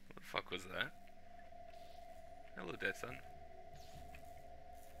the fuck was that? Hello, dead son.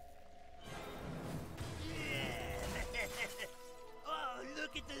 Oh,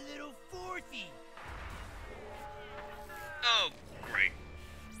 look at the little fourthie. Oh, great.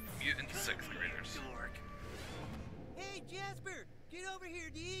 Mutant 6th graders. Hey, Jasper, get over here,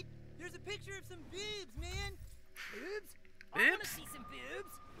 dude. There's a picture of some boobs, man. Boobs? I want to see some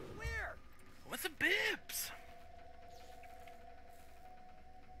boobs. Where? What's a bibs?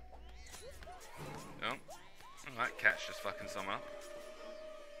 Oh, that cat's just fucking some up.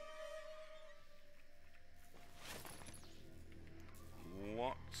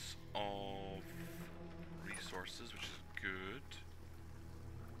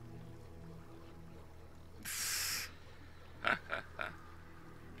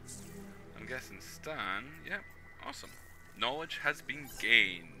 guessing Stan. Yep, awesome. Knowledge has been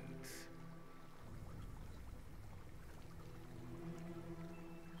gained.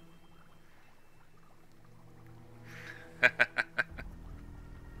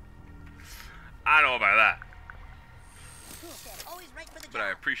 I know about that. Always right for the But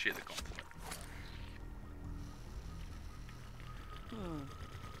I appreciate the compliment.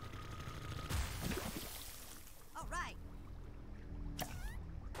 All right.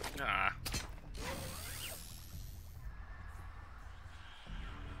 Ah.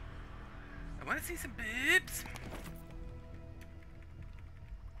 I want to see some boobs.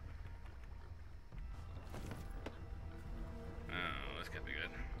 Oh, this could be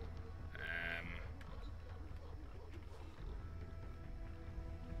good.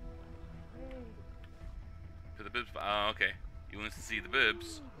 For the boobs. Oh, okay. You want to see the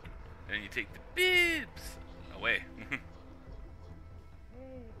boobs, and you take the boobs away.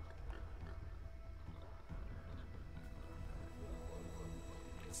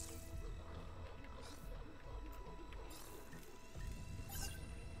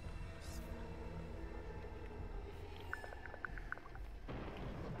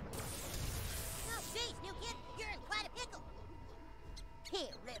 Oh, jeez, new kid, you're in quite a pickle.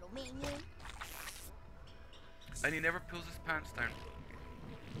 Here, little minion. And he never pulls his pants down.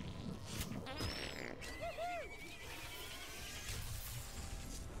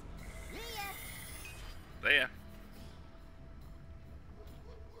 There.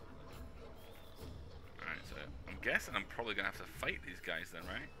 Alright, so I'm guessing I'm probably gonna have to fight these guys then,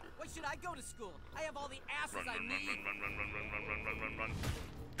 right? Why should I go to school? I have all the asses I need. Run.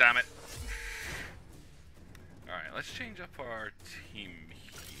 Damn it. Alright, let's change up our team here.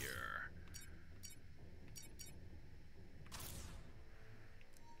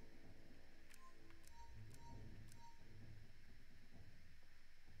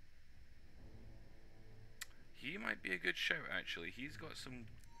 He might be a good shout, actually. He's got some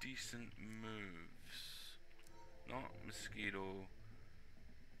decent moves. Not Mosquito.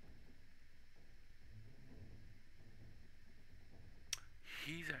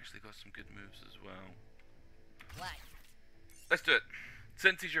 He's actually got some good moves as well. What? Let's do it.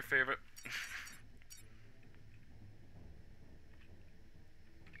 Since he's your favorite.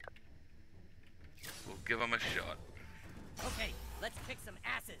 We'll give him a shot. Okay, let's kick some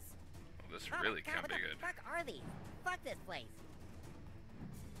asses. Oh, this really can be good. What the fuck are these? Fuck this place.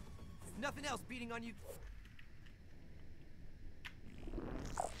 There's nothing else beating on you.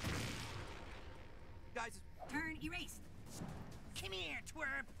 Guys, Turn erased. Come here,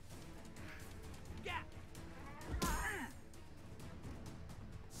 twerp. yeah.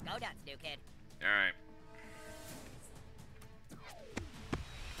 Go nuts, new kid. Alright.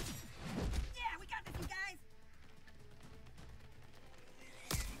 Yeah, we got this, you guys.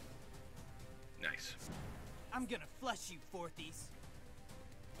 Nice. I'm gonna flush you, fourthies.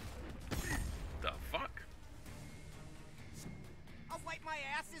 The fuck? I'll wipe my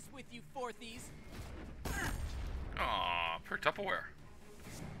asses with you, fourthies. Aw, per Tupperware.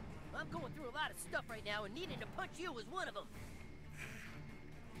 I'm going through a lot of stuff right now, and needing to punch you was one of them.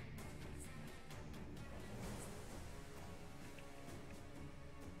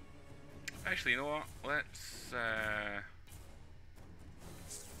 Actually, you know what? Let's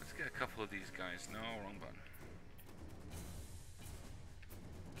get a couple of these guys. No, wrong button.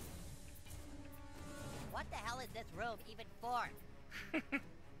 What the hell is this room even for?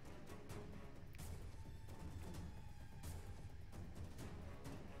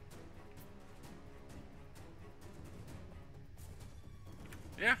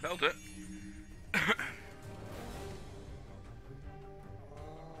 Yeah, that'll do it.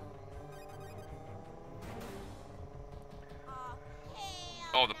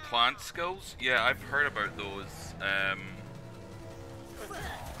 Oh, the plant skills? Yeah, I've heard about those. That's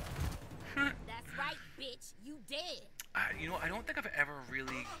right, bitch. You dead. You know, I don't think I've ever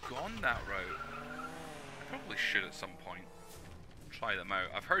really gone that route. I probably should at some point. Try them out.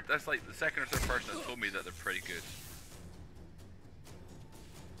 I've heard that's like the second or third person has told me that they're pretty good.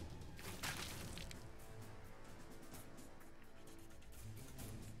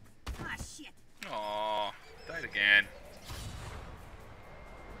 Ah, shit. Aw, died again.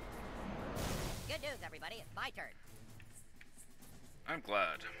 Good news, everybody. It's my turn. I'm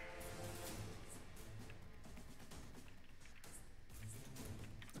glad.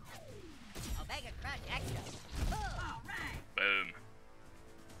 Omega Crunch Extra. All right. Boom.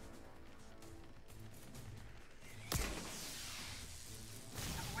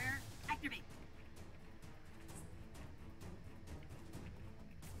 Tupperware, activate.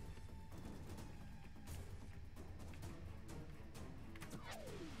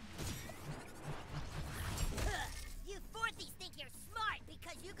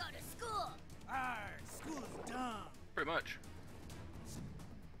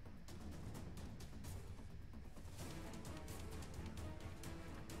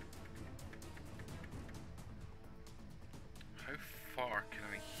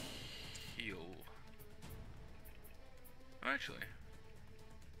 actually.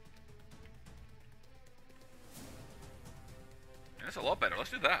 That's a lot better. Let's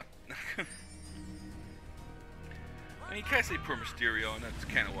do that. And you can't say poor Mysterio, and that's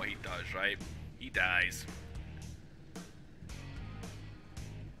kind of what he does, right? He dies.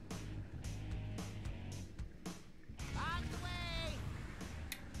 On the way.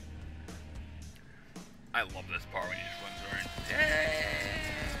 I love this part when he just runs around. Yeah.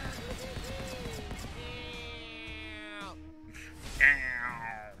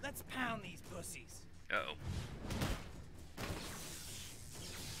 Let's pound these pussies. Uh-oh.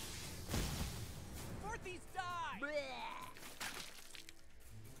 Forthies die!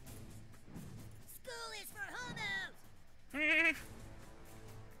 School is for homos!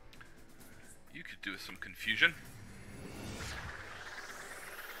 You could do with some confusion.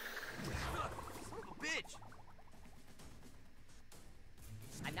 Son of a bitch!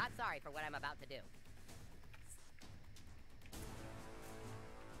 I'm not sorry for what I'm about to do.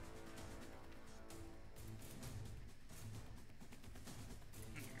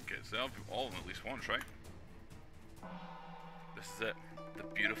 Okay, so all of them at least once, right? This is it. The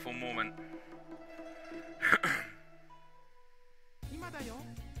beautiful moment. 今だよ。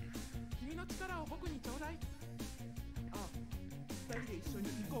君の力を僕にちょうだい。あ、二人で一緒に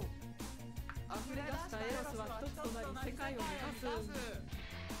行こう。溢れ出したエロスは一つとなり世界を目指す。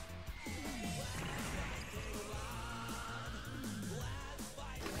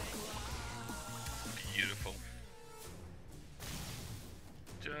Beautiful.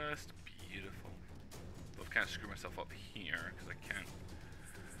 Just beautiful. I've kind of screwed myself up here because I can't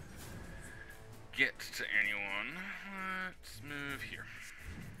get to anyone. Let's move here.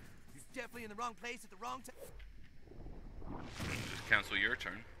 You're definitely in the wrong place at the wrong time. Just cancel your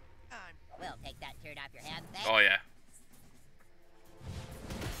turn. We'll take that turd off your hands, then. Oh yeah.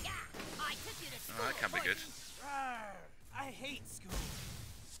 Yeah, I took you to school. Oh, that can't be good. I hate school.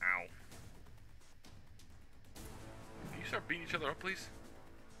 Ow. Can you start beating each other up, please?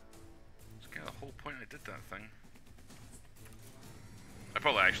 That's kind of the whole point I did that thing. I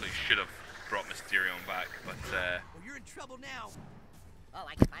probably actually should have brought Mysterio back, but Well, you're in trouble now. Oh,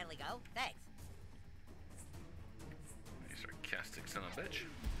 I can finally go? Thanks. You sarcastic son of a bitch.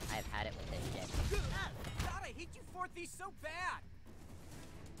 I've had it with this shit. God, I hate you Forthies so bad.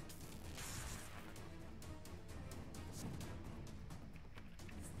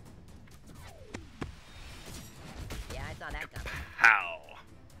 Yeah, I saw that coming. How?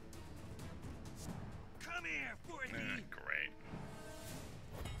 Come here, Forthy. Great.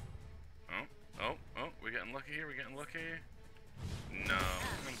 Oh, we're getting lucky here, we're getting lucky. No,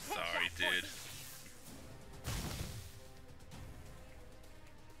 I'm sorry, dude.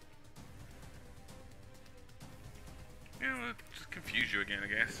 Yeah, let's just confuse you again, I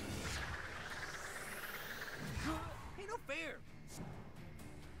guess. Hey, no fair.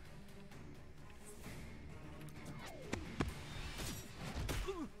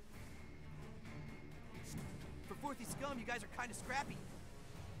 For Forthy scum, you guys are kind of scrappy.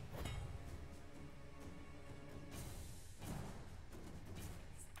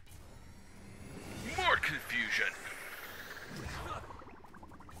 More confusion.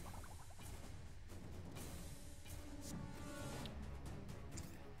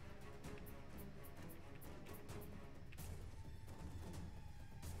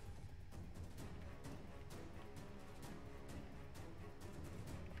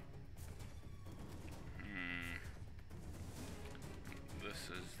 This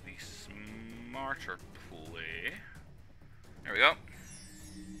is the smarter play. There we go.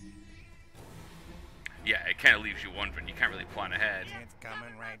 Yeah, it kind of leaves you wondering. You can't really plan ahead. It's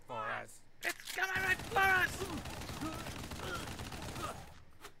coming right for us. It's coming right for us!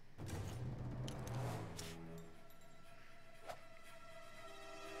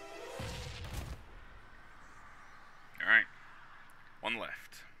 Alright. One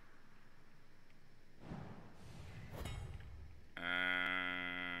left.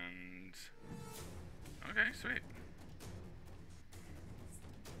 And... okay, sweet.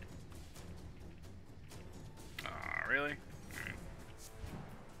 Really? Right.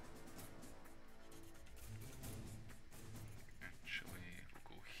 Actually, we'll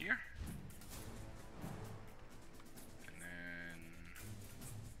go here. And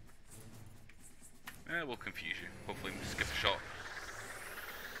then... we'll confuse you. Hopefully we'll skip a shot.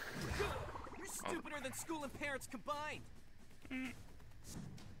 You're stupider than school and parents combined.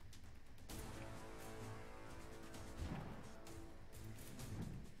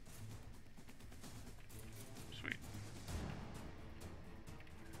 Sweet.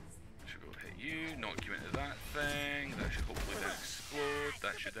 Should go hit you, knock you into that thing. That should hopefully then explode.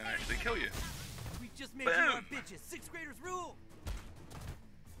 That should then actually kill you. We just made you our bitches. Sixth graders rule.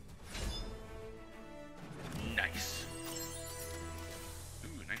 Nice.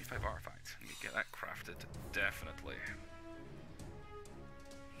 Ooh, 95 artifacts. Let me get that crafted. Definitely.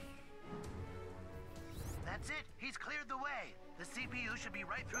 That's it. He's cleared the way. The CPU should be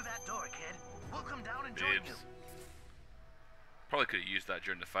right through that door, kid. We'll come down and join you. Probably could have used that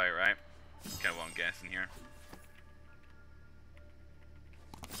during the fight, right? Kind of what I'm guessing here.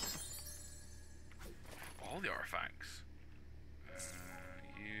 All the artifacts.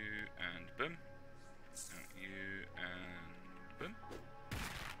 You and boom. You and boom.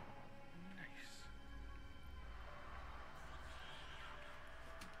 Nice.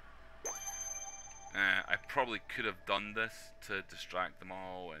 I probably could have done this to distract them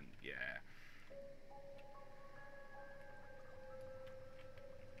all, and yeah.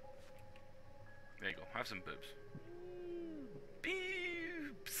 There you go. Have some boobs.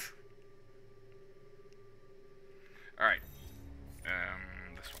 Boobs. All right.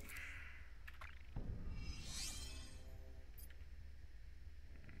 This one.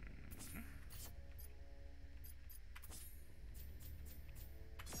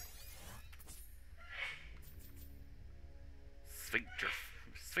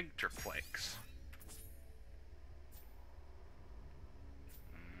 Sphincterplex.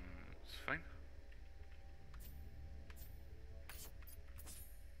 It's fine.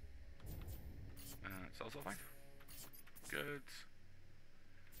 It's also fine. Good.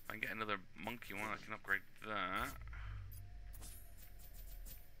 If I can get another monkey one, I can upgrade that.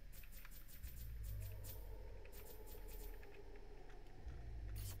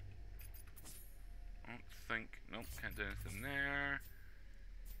 I don't think. Nope, can't do anything there.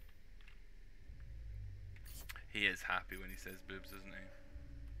 He is happy when he says boobs, isn't he?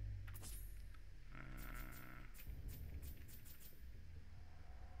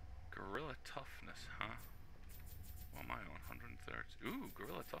 Gorilla toughness, huh? What am I on? 130. Ooh,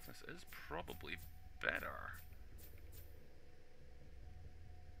 gorilla toughness is probably better.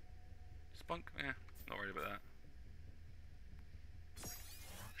 Spunk? Eh, not worried about that.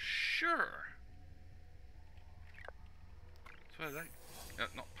 Sure. So is that?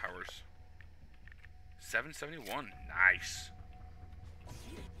 Not powers. 771. Nice.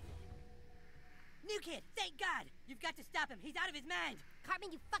 New kid, thank God! You've got to stop him. He's out of his mind.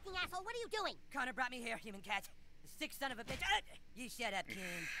 Cartman, you fucking asshole, what are you doing? Connor brought me here, human cat. The sick son of a bitch. You shut up,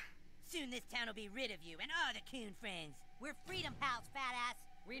 coon. Soon this town will be rid of you and all the coon friends. We're freedom pals, fat ass.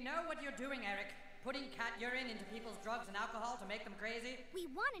 We know what you're doing, Eric. Putting cat urine into people's drugs and alcohol to make them crazy. We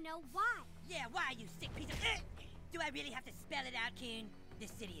want to know why. Yeah, why, you sick piece of... Do I really have to spell it out, coon?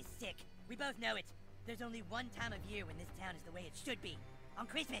 This city is sick. We both know it. There's only one time of year when this town is the way it should be. On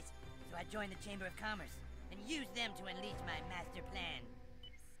Christmas. So I joined the Chamber of Commerce and used them to unleash my master plan.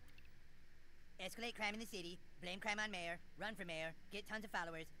 Escalate crime in the city, blame crime on mayor, run for mayor, get tons of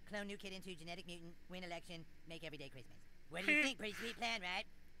followers, clone new kid into genetic mutant, win election, make everyday Christmas. What do you think? Pretty sweet plan, right?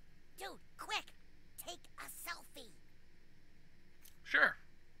 Dude, quick! Take a selfie! Sure.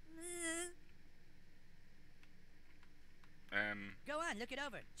 Go on, look it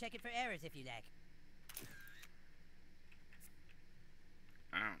over. Check it for errors if you like.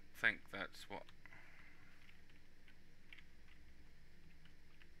 I don't think that's what...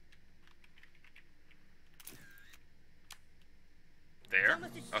 There? It's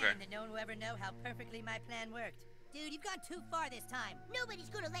almost a shame that no one will ever know how perfectly my plan worked. Dude, you've gone too far this time. Nobody's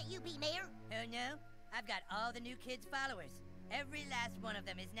gonna let you be mayor. Oh no? I've got all the new kids' followers. Every last one of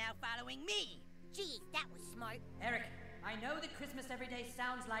them is now following me. Geez, that was smart. Eric, I know that Christmas every day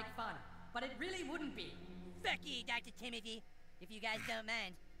sounds like fun, but it really wouldn't be. Fuck you, Dr. Timothy. If you guys don't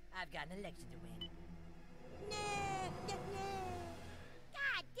mind, I've got an election to win. No.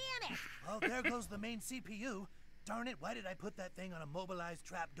 God damn it! Oh, there goes the main CPU. Darn it, why did I put that thing on a mobilized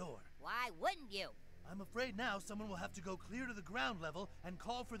trapdoor? Why wouldn't you? I'm afraid now someone will have to go clear to the ground level and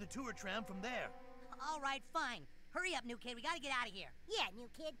call for the tour tram from there. All right, fine. Hurry up, new kid. We gotta get out of here. Yeah, new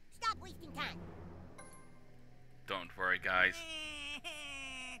kid. Stop wasting time. Don't worry, guys.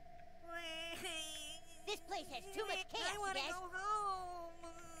 This place has too much chaos, I wanna Des. go home.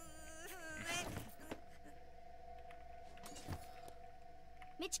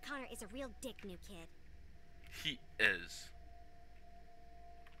 Mitch Connor is a real dick, new kid. He is.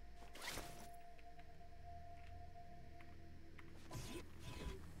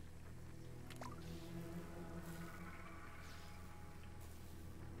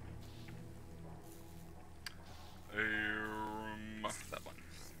 That one.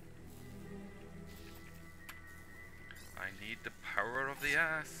 I need the power of the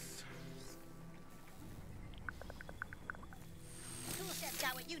ass. Tool set's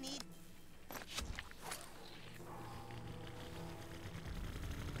got what you need.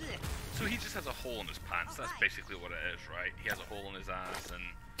 So he just has a hole in his pants. That's basically what it is, right? He has a hole in his ass, and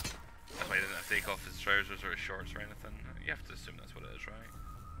that's why he doesn't have to take off his trousers or his shorts or anything. You have to assume that's what it is, right?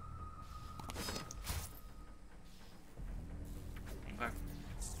 Okay.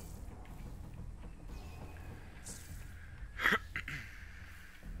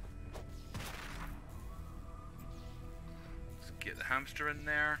 Let's get the hamster in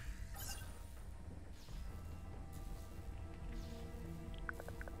there.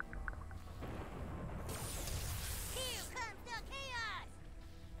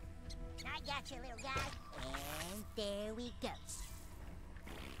 Got you, little guy. And there we go.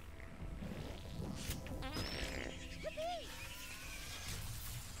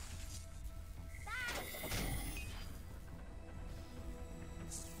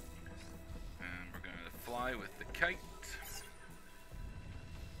 And we're going to fly with the kite.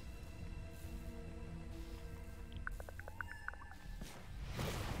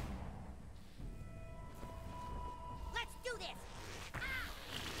 Let's do this.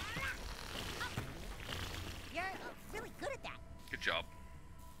 You're really good at that. Good job.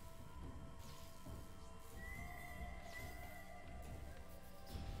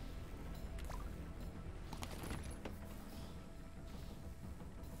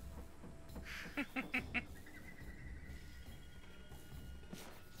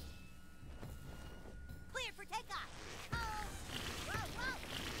 Clear for takeoff. Oh, whoa, whoa.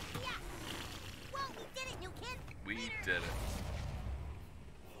 Yeah. Whoa, we did it, new kid. We did it.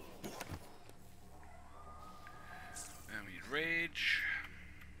 And we rage.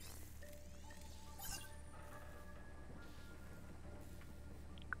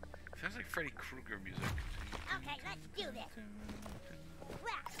 Sounds like Freddy Krueger music. Okay, let's do this.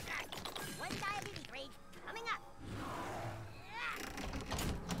 One diabetes rage coming up.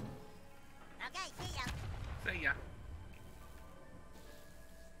 Okay, see ya. See ya.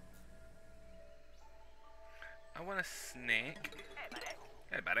 I want a snake.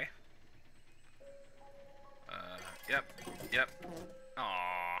 Hey, buddy. Yep. Aww.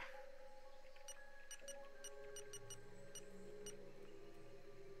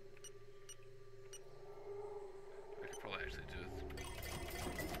 I could probably actually do this.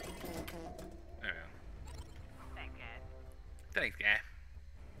 There we go. Thanks, guy.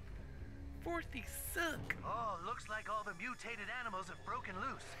 Forthy suck. Oh, looks like all the mutated animals have broken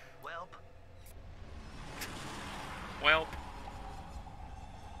loose. Welp. Welp.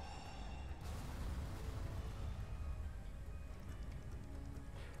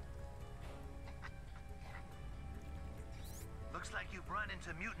 Looks like you've run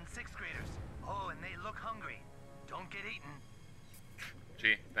into mutant 6th graders. Oh, and they look hungry. Don't get eaten.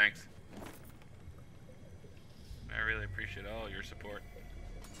 Gee, thanks. I really appreciate all your support.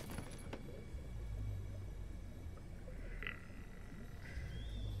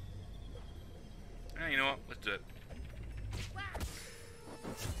 You know what? Let's do it.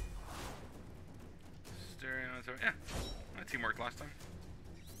 Stereo, yeah. That team worked last time.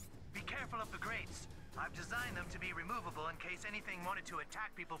 Be careful of the grates. I've designed them to be removable in case anything wanted to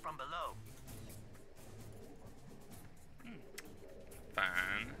attack people from below.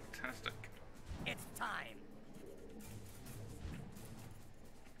 Fantastic. It's time.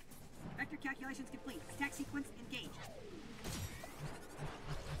 Vector calculations complete. Attack sequence engaged.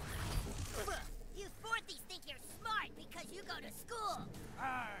 You fourthies think you're smart because you go to school.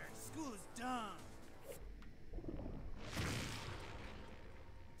 Arr, school is dumb.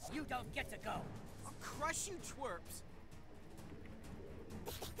 You don't get to go. I'll crush you, twerps.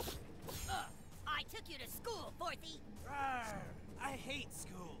 I took you to school, fourthie. Arr, I hate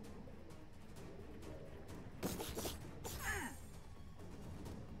school.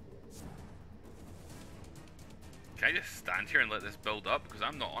 Can I just stand here and let this build up? Because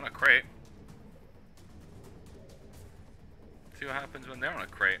I'm not on a crate. See what happens when they're on a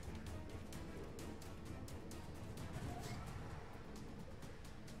crate.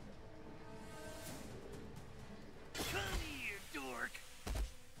 Come here, dork.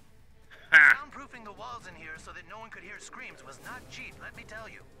 Soundproofing the walls in here so that no one could hear screams was not cheap, let me tell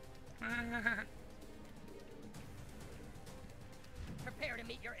you. Prepare to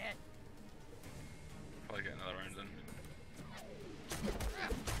meet your end. Probably get another round in.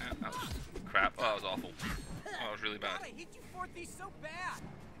 Yeah, that was crap. Oh, that was awful. Oh, that was really bad. God, I hate you fourthies so bad.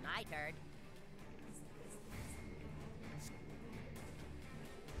 My turn.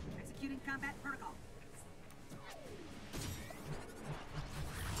 Executing combat protocol.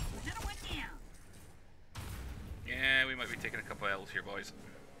 Another one down. Yeah, we might be taking a couple L's here, boys.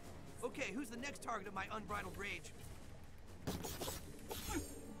 Okay, who's the next target of my unbridled rage?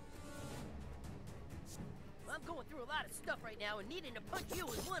 I'm going through a lot of stuff right now, and needing to punch you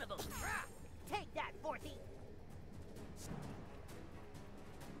is one of them. Take that, Forthy!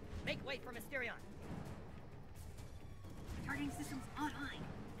 Make way for Mysterion. Targeting systems online.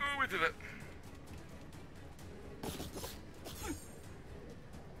 Oh, we did it.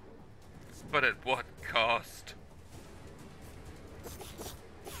 But at what cost?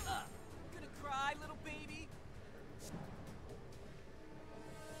 Gonna cry, little baby?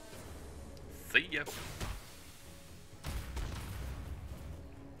 See ya.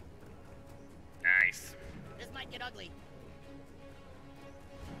 Nice. This might get ugly.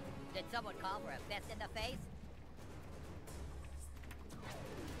 Did someone call for a fist in the face?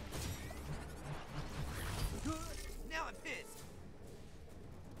 Now I'm pissed.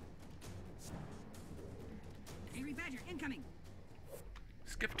 Angry Badger incoming.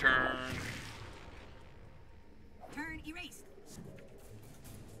 Skip turn. Turn erased.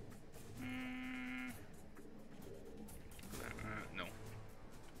 No.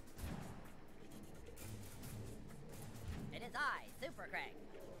 It is I, Super Craig.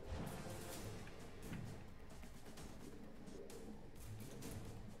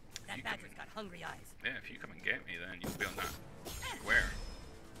 That badger's got hungry eyes. Yeah, if you come and get me, then you'll be on that square.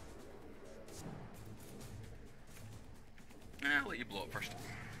 I'll let you blow up first.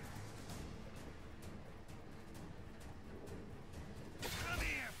 Come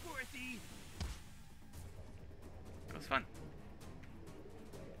here, Forthy. That was fun.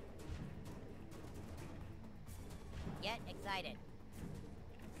 Get excited.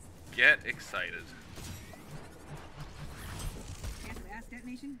 Get excited. Chance of ass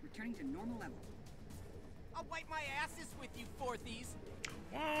detonation returning to normal level. I'll wipe my asses with you, Forthies.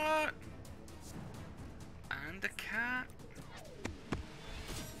 What? And a cat?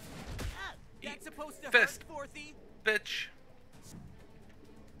 That's supposed to Fist. hurt, Forthy. Bitch.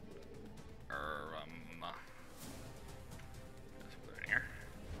 Let's put it in here.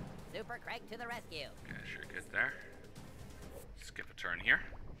 Super Craig to the rescue. Okay, sure, good there. Skip a turn here.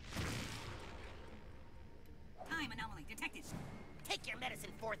 Time anomaly detected. Take your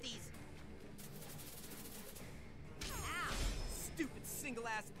medicine, Forthies. Ow! Stupid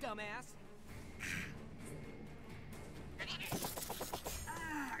single-ass dumbass.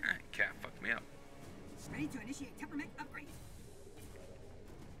 Cat fucked me up. Ready to initiate temperament upgrade.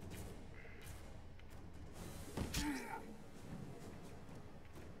 Here's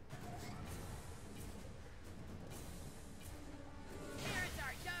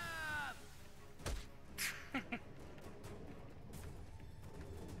our job!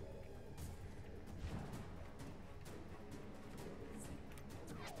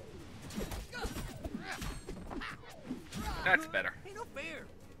 That's better. Ain't no fair.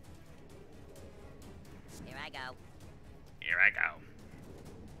 Here I go. Here I go.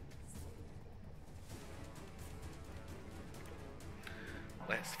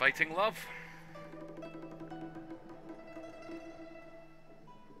 Less fighting, love.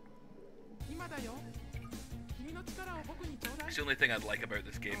 It's the only thing I'd like about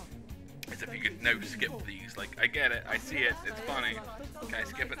this game is if you could now skip these. Like, I get it, I see it, it's funny. Can I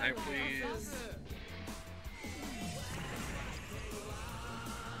skip it now, please?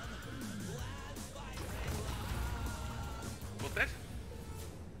 What's this?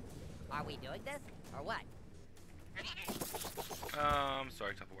 Are we doing this, or what?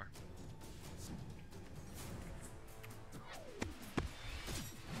 Sorry, Tupperware.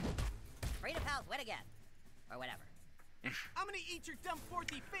 Freedom Pals win again. Or whatever. I'm gonna eat your dumb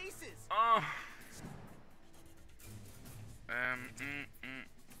Forthy faces. Oh.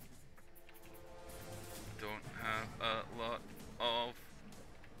 Don't have a lot of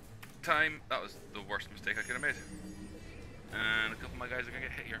time. That was the worst mistake I could have made. And a couple of my guys are gonna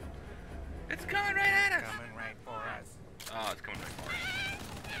get hit here. It's coming right at us! Coming right for us. Oh, it's coming right for us.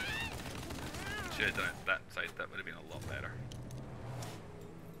 Should have done it that side, that would have been a lot better.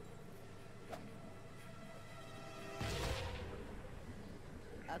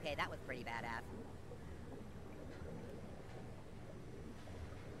 Okay, that was pretty badass.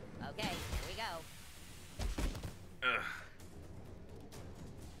 Okay, here we go. Ugh.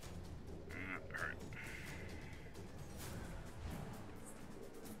 Alright.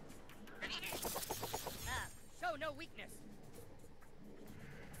 Show no weakness.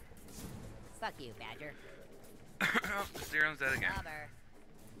 Fuck you, Badger. Oh, Mysterion's dead again. Rubber.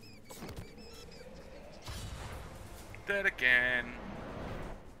 Dead again.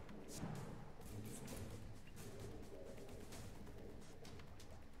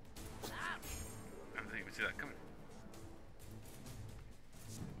 I didn't even see that coming.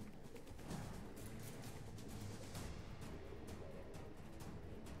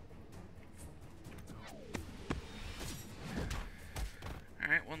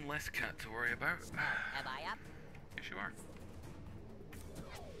 one less cat to worry about. Am I up? Yes, you are.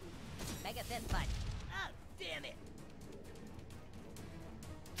 Make a fist punch. Oh, damn it!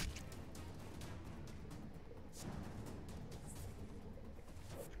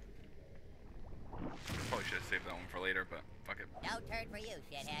 Probably should have saved that one for later, but fuck it. No turn for you,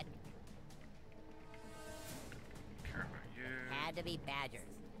 shithead. Care about you. Had to be badgers.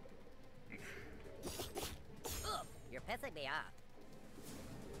 Ugh, you're pissing me off.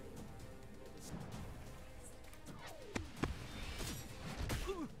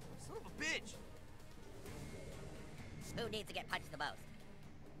 Son of a bitch! Who needs to get punched the most?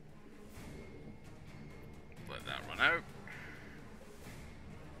 Let that run out.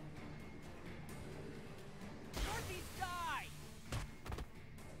 Dorothy's die!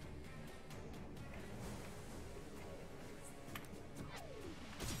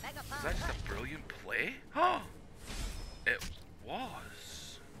 Is that just a brilliant play? Oh! It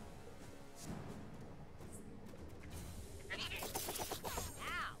was.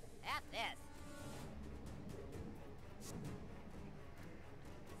 Ow! F this.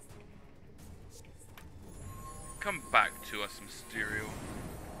 Come back to us, Mysterio.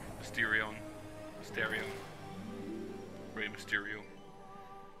 Mysterion. Mysterio. Rey Mysterio.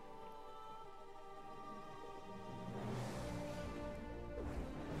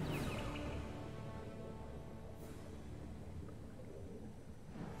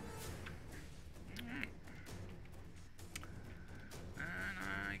 And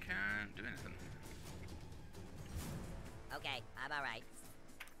I can't do anything. Okay, I'm alright.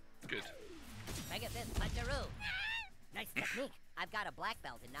 Good. Make a fist puncheroo. Nice technique. I've got a black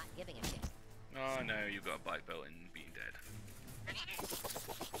belt in not giving a shit. Oh no, you got a black belt in being dead.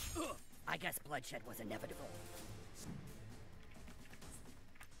 Ugh, I guess bloodshed was inevitable.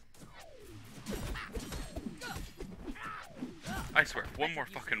 I swear, if one more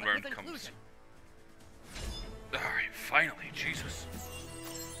fucking round comes. Alright, finally, Jesus.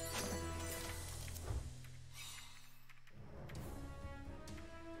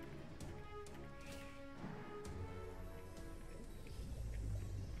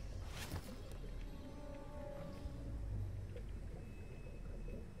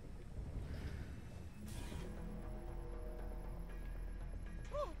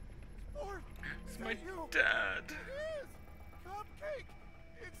 It's my dad. It is! Cupcake!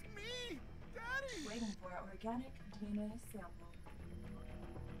 It's me! Daddy! Waiting for our organic DNA sample.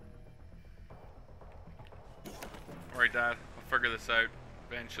 Alright, Dad. I'll figure this out.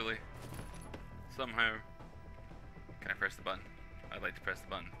 Eventually. Somehow. Can I press the button? I'd like to press the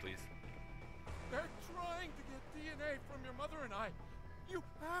button, please. They're trying to get DNA from your mother and I. You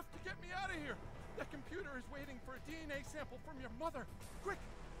have to get me out of here. The computer is waiting for a DNA sample from your mother. Quick!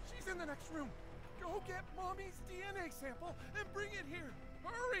 She's in the next room. Go get Mommy's DNA sample and bring it here.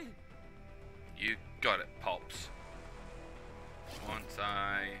 Hurry! You got it, Pops. Once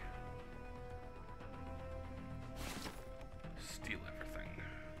I steal everything.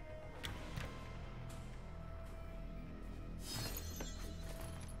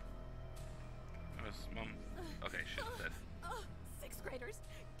 Where's Mom? Okay, she's dead. Sixth graders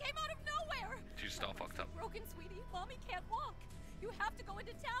came out of nowhere. She's just all fucked up. Broken, sweetie. Mommy can't walk. You have to go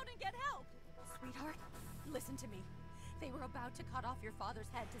into town and get help. Sweetheart, listen to me. They were about to cut off your father's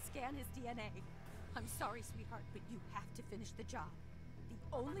head to scan his DNA. I'm sorry, sweetheart, but you have to finish the job. The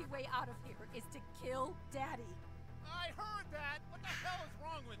only way out of here is to kill Daddy. I heard that. What the hell is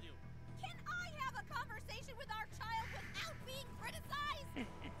wrong with you? Can I have a conversation with our child without being criticized?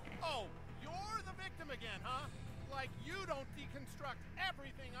 Oh, you're the victim again, huh? Like you don't deconstruct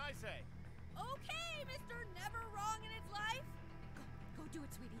everything I say. Okay, Mr. Never Wrong in his life. Go do it,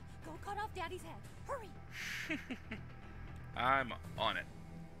 sweetie. Go cut off Daddy's head. Hurry. I'm on it.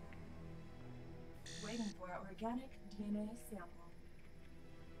 Waiting for our organic DNA sample.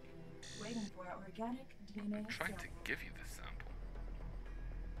 Waiting for our organic DNA I'm trying sample. to give you the sample.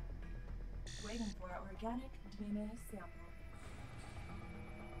 Waiting for our organic DNA sample.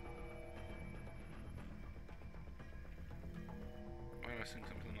 Why do I assume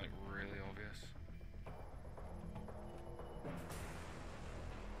something like really obvious?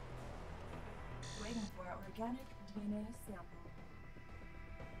 Waiting for our organic DNA sample.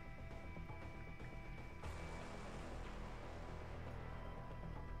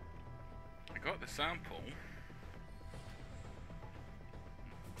 I got the sample.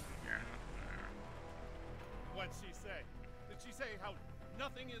 What'd she say? Did she say how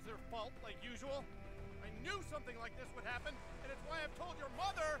nothing is her fault like usual? I knew something like this would happen, and it's why I've told your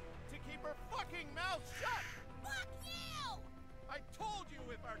mother to keep her fucking mouth shut! Fuck you! I told you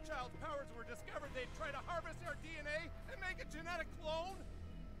if our child's powers were discovered, they'd try to harvest our DNA and make a genetic clone!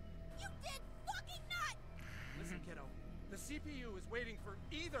 You did fucking not! Listen, kiddo. The CPU is waiting for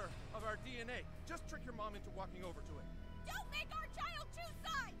either of our DNA. Just trick your mom into walking over to it. Don't make our child choose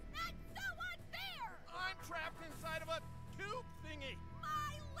sides! That's so unfair! I'm trapped inside of a tube thingy.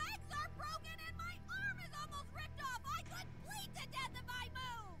 My legs are broken and my arm is almost ripped off! I could bleed to death if I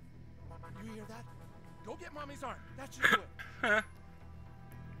move! You hear that? Go get mommy's arm. That should do it.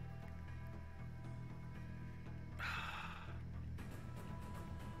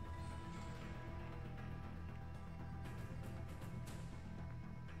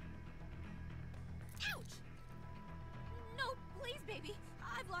 Ouch! No, please, baby.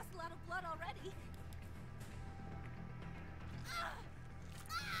 I've lost a lot of blood already. Ah!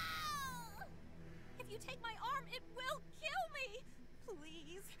 Ah! If you take my arm, it will kill me!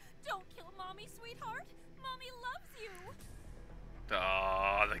 Please, don't kill Mommy, sweetheart. Mommy loves you.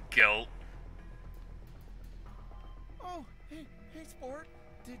 Ah, the guilt. Oh, hey, Sport.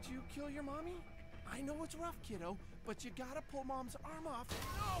 Did you kill your mommy? I know it's rough, kiddo, but you gotta pull mom's arm off.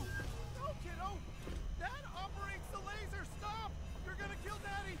 No! No, kiddo! That operates the laser! Stop! You're gonna kill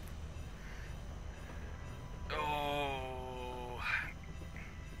Daddy! Oh.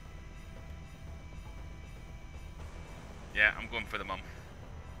 Yeah, I'm going for the mum.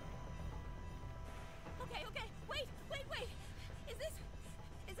 Okay, wait!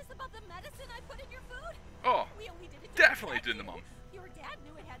 Is this about the medicine I put in your food? Oh, We only did it definitely doing the mum. Your dad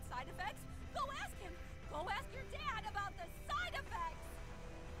knew it had side effects. Go ask him. Go ask your dad about the side effects.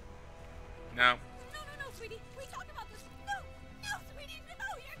 No. No, sweetie. We talked about this. No, sweetie, no.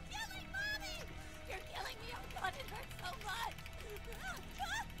 You're killing Mommy. You're killing me. Oh, God, it hurts so much.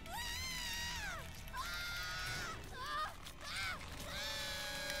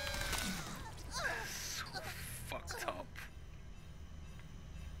 So fucked up.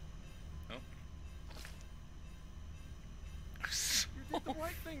 Oh. You did the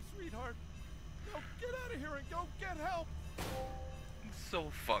right thing, sweetheart. Now get out of here and go get help. So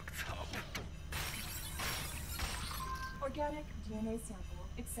fucked up. Organic DNA sample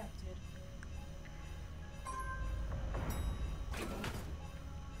accepted.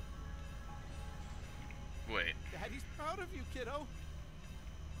 Wait. Daddy's proud of you, kiddo.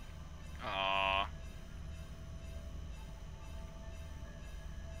 Aww.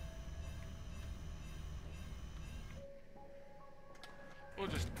 We'll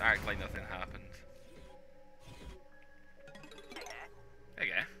just act like nothing happened. Hey,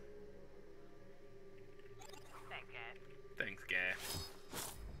 guy. Thanks, guys. Thanks, guy.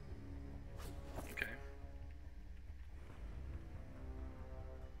 Okay.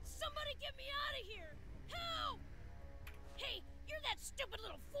 Somebody get me out of here. Help! Hey, you're that stupid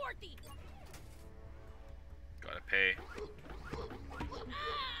little forty. Gotta pay.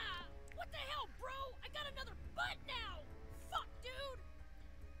 Ah! What the hell, bro? I got another butt now. Fuck, dude.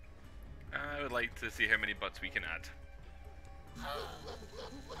 I would like to see how many butts we can add. Ow!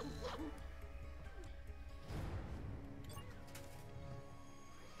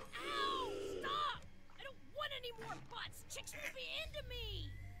 Stop! I don't want any more butts. Chicks will be into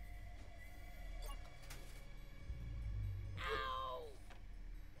me. Ow!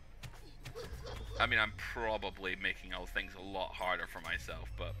 I mean, I'm probably making all things a lot harder for myself,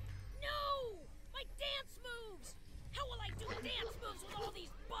 but... No! My dance moves! How will I do dance moves with all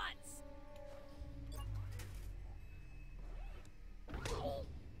these butts?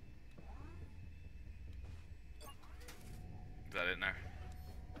 Is that it now?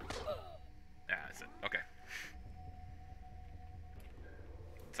 Yeah, that's it. Okay.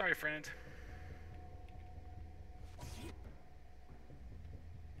 Sorry, friend.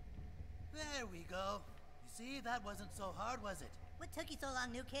 There we go. You see, that wasn't so hard, was it? What took you so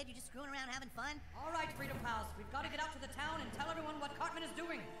long, new kid? You just screwing around having fun? All right, Freedom Pals, we've got to get out to the town and tell everyone what Cartman is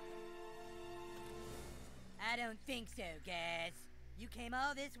doing. I don't think so, guys. You came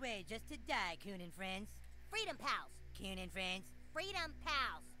all this way just to die, Coon and friends. Freedom Pals. Coon and friends. Freedom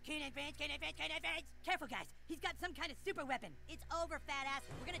Pals. Coon and friends, Coon and friends, Coon and friends. Careful, guys. He's got some kind of super weapon. It's over, fat ass.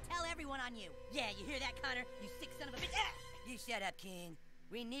 We're gonna tell everyone on you. Yeah, you hear that, Connor? You sick son of a bitch. Ah! You shut up, Coon.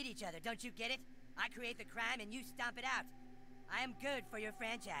 We need each other, don't you get it? I create the crime and you stomp it out. I am good for your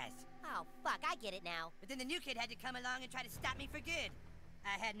franchise. Oh, fuck, I get it now. But then the new kid had to come along and try to stop me for good.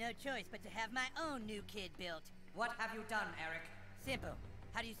 I had no choice but to have my own new kid built. What have you done, Eric? Simple.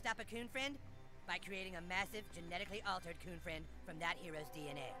 How do you stop a coon friend? By creating a massive, genetically altered coon friend from that hero's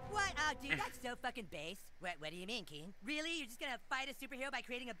DNA. What? Oh, dude, that's so fucking base. What do you mean, Keen? Really? You're just gonna fight a superhero by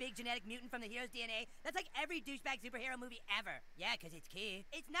creating a big genetic mutant from the hero's DNA? That's like every douchebag superhero movie ever. Yeah, because it's cool.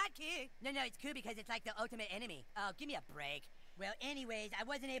 It's not cool. No, it's cool because it's like the ultimate enemy. Oh, give me a break. Well, anyways, I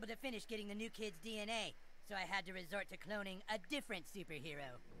wasn't able to finish getting the new kid's DNA, so I had to resort to cloning a different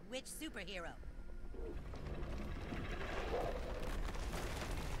superhero. which superhero?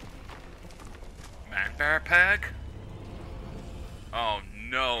 Man Bear Peg? Oh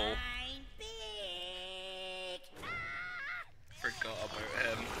no. I'm big. Forgot about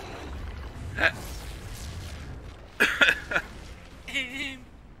him. I'm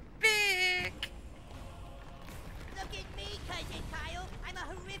big. Look at me, Cousin Kyle. I'm a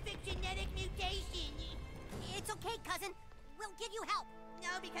horrific genetic mutation. It's okay, cousin. We'll give you help.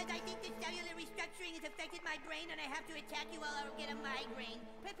 No, because I think the cellular restructuring has affected my brain and I have to attack you while I'll get a migraine.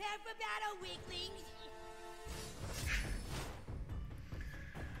 Prepare for battle, weaklings.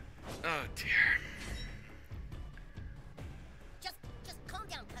 Oh dear. Just calm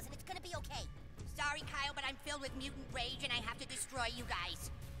down, cousin. It's gonna be okay. Sorry, Kyle, but I'm filled with mutant rage and I have to destroy you guys.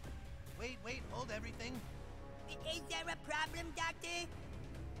 Wait, hold everything. Is there a problem, Doctor?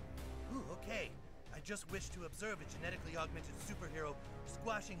 Ooh, okay. I just wish to observe a genetically augmented superhero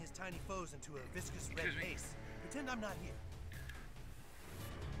squashing his tiny foes into a viscous red mace. Pretend I'm not here.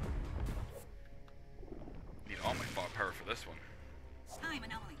 Need all my thought power for this one. Time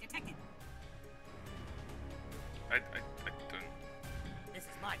anomaly detected. I don't. This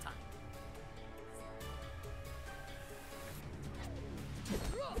is my time.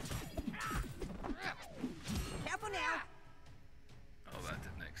 Careful now. Oh, that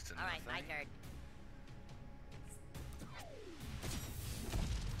did next to All right, nothing. my turn.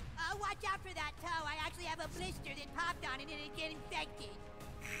 Oh, watch out for that toe. I actually have a blister that popped on it and it get infected.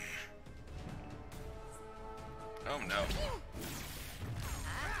 Oh no.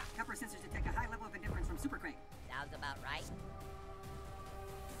 Copper sensors detect a high level of indifference from Super Crane. Sounds about right.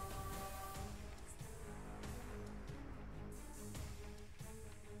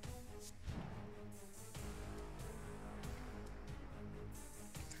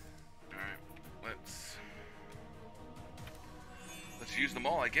 Alright, let's use them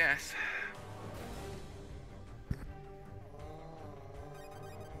all, I guess.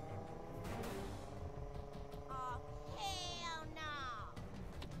 Oh, hell no.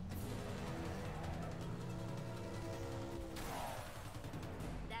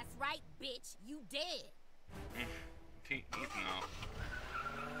 That's right, bitch. You dead. No.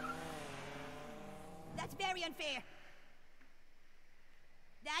 That's very unfair.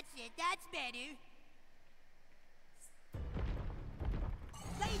 That's it. That's better.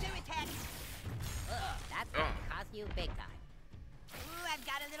 Laser attack. That's gonna cost you big time. Ooh, I've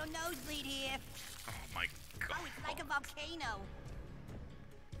got a little nosebleed here. Oh my god. Oh, it's like a volcano.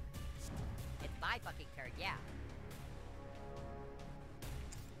 It's my fucking turn, yeah.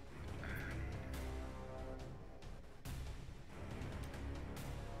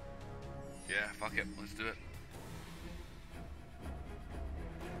 Yeah, fuck it. Let's do it.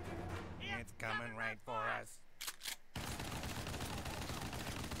 It's coming right for us.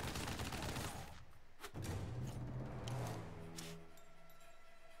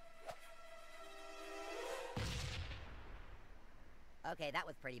 Okay, that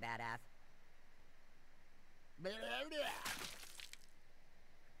was pretty badass. Blah, blah.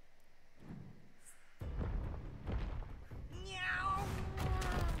 Meow.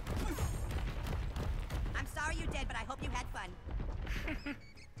 I'm sorry you're dead, but I hope you had fun.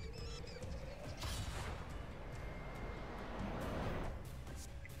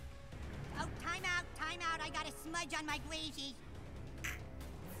 Oh, time out, time out. I got a smudge on my glazies.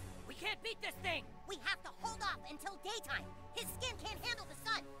 We can't beat this thing! We have to hold off until daytime. His skin can't handle the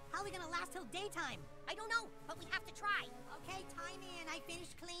sun. How are we gonna last till daytime? I don't know, but we have to try. Okay, time in. I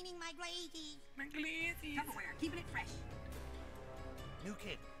finished cleaning my glazies. My glazies. Tupperware, keeping it fresh. New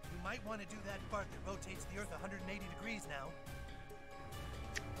kid, you might want to do that fart that rotates the Earth 180 degrees now.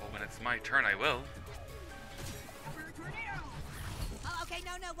 Well, when it's my turn, I will. Oh, okay,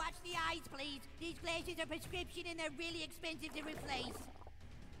 no, watch the eyes, please. These glasses are prescription and they're really expensive to replace.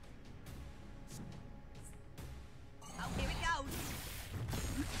 Oh, here it goes.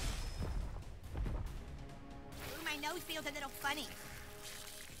 Ooh, my nose feels a little funny.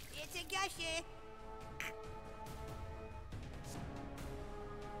 It's a gusher.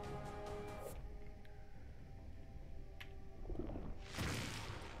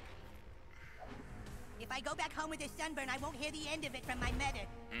 If I go back home with a sunburn, I won't hear the end of it from my mother.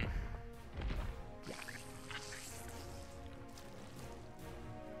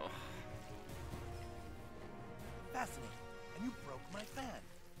 Fascinating. And you broke my fan.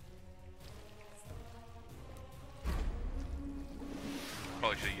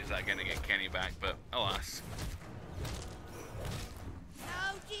 Probably should have used that again to get Kenny back, but alas.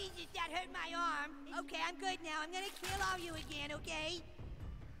 Oh, Jesus, that hurt my arm. Okay, I'm good now. I'm gonna kill all you again, okay?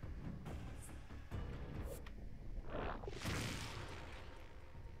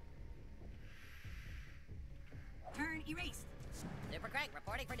 Turn erased. Super Craig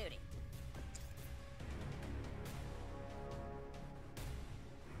reporting for duty.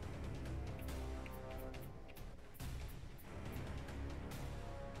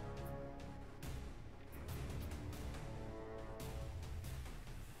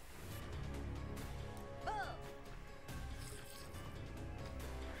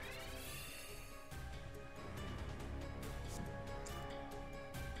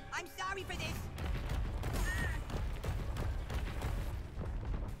 I'm sorry for this.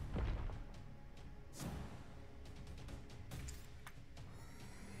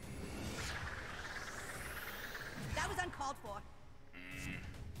 That was uncalled for.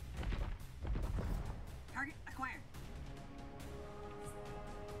 Target acquired.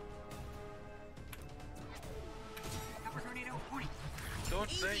 Copper tornado point. Don't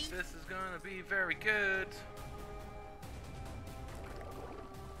think this is gonna be very good.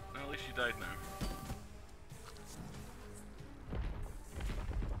 No, at least you died now.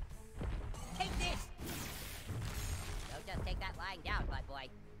 Take this. Don't just take that lying down, bud boy.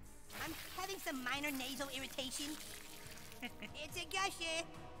 I'm having some minor nasal irritation. It's a gusher.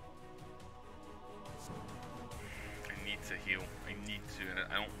 I need to heal. I need to, and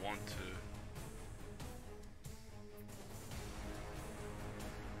I don't want to.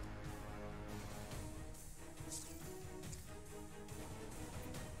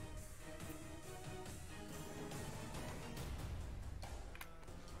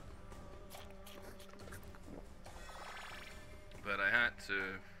 But I had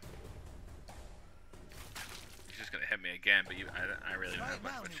to. He's just gonna hit me again, but I really don't have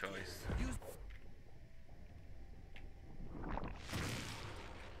much of a choice.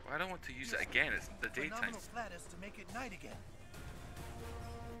 Well, I don't want to use it again. It's the daytime. Phenomenal flatus to make it night again.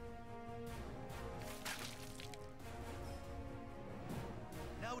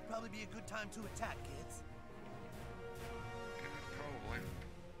 Now would probably be a good time to attack, kids. Probably.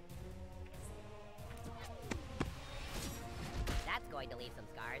 That's going to leave some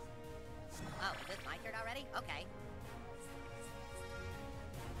scars. Oh, is this my turn already? Okay.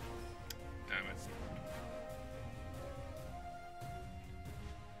 Damn it.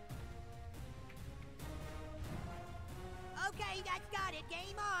 Okay, that's got it.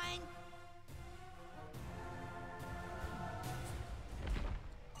 Game on.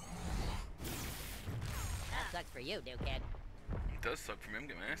 That sucks for you, new kid. It does suck for me. I'm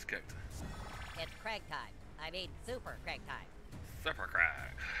getting my ass kicked. It's Craig time. I mean, Super Craig time. Super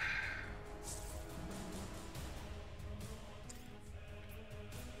Craig.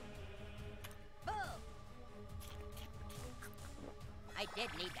 Boom! I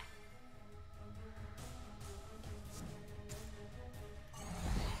did need that.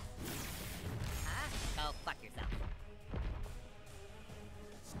 Huh? Go fuck yourself.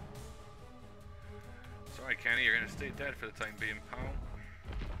 Sorry, Kenny, you're gonna stay dead for the time being, pal.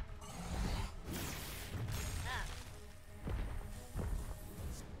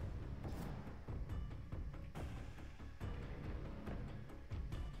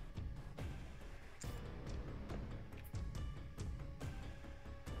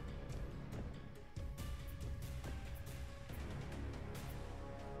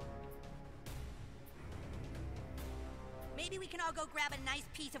 Maybe we can all go grab a nice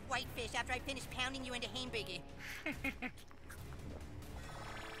piece of whitefish after I finish pounding you into hamburger. Ooh,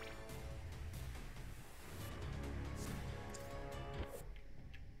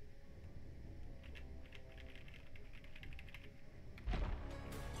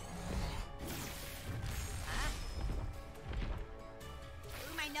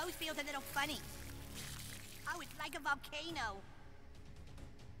 my nose feels a little funny. Oh, it's like a volcano.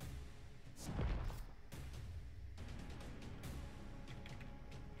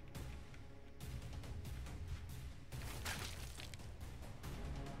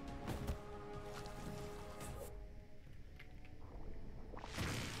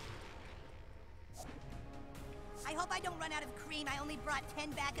 I hope I don't run out of cream. I only brought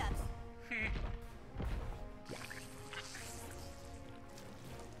 10 backups.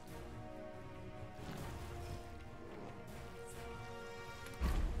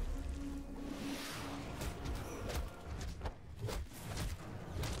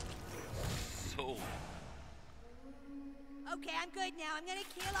 So. Okay, I'm good now. I'm gonna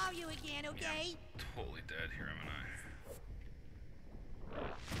kill all you again, okay? Yeah, I'm totally dead here, am I?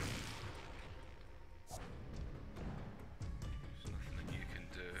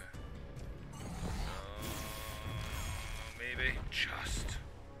 Just.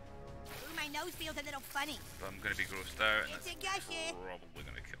 Ooh, my nose feels a little funny. But I'm gonna be grossed out, and It's a that's gusher. probably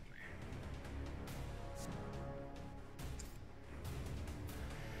gonna kill me.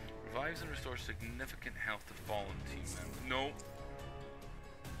 Revives and restores significant health to fallen team members. No.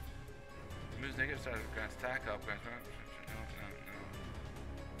 Removes negative status, grants attack up, grants... No.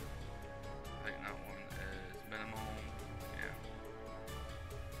 I think that one is minimal. Yeah.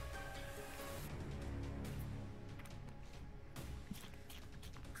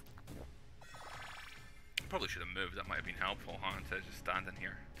 Probably should have moved, that might have been helpful, huh? Instead of just standing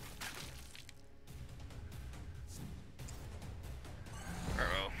here.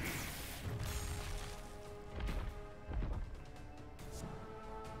 Uh-oh.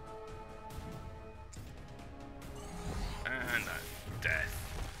 And that's death.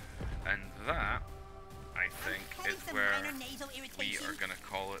 And that, I think, is where we are going to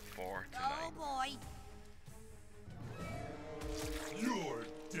call it for tonight. Oh boy. You're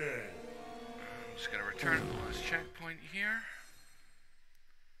dead. I'm just going to return to the last checkpoint here.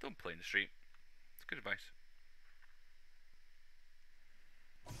 Don't play in the street. It's good advice.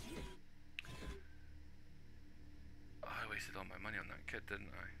 Oh, I wasted all my money on that kid,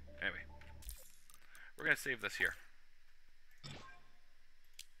 didn't I? Anyway. We're going to save this here.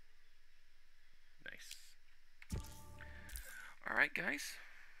 Nice. Alright, guys.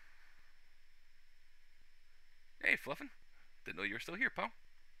 Hey, Fluffin. Didn't know you were still here, pal.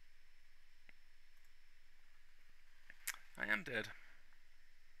 I am dead.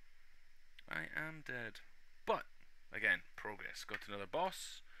 I am dead. But, again, progress. Got to another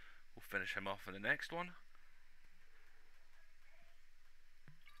boss. We'll finish him off in the next one.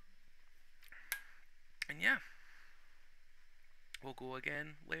 And yeah. We'll go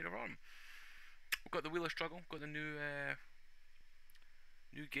again later on. We've got the Wheeler Struggle. Got the new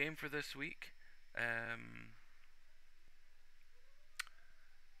new game for this week.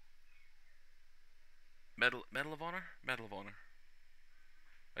 Medal of Honor? Medal of Honor.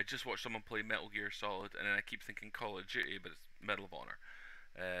 I just watched someone play Metal Gear Solid, and then I keep thinking Call of Duty, but it's Medal of Honor.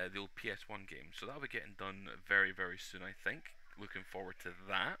 The old PS1 game. So that'll be getting done very, very soon, I think. Looking forward to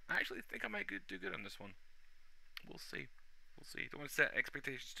that. I actually think I might do good on this one. We'll see. We'll see. Don't want to set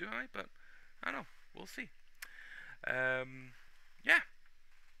expectations too high, but I don't know. We'll see. Yeah.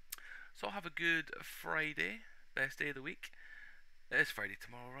 So have a good Friday. Best day of the week. It is Friday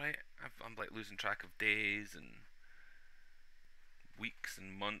tomorrow, right? I'm like losing track of days and weeks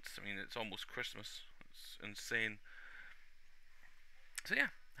and months. I mean, it's almost Christmas. It's insane. So yeah,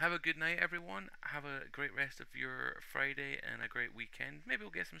 have a good night, everyone. Have a great rest of your Friday and a great weekend. Maybe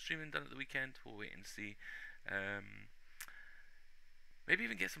we'll get some streaming done at the weekend. We'll wait and see. Maybe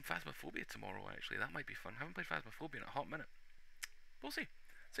even get some Phasmophobia tomorrow, actually. That might be fun. Haven't played Phasmophobia in a hot minute. We'll see.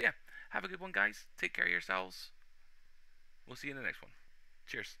 So yeah, have a good one, guys. Take care of yourselves. We'll see you in the next one.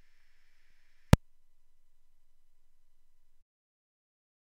 Cheers.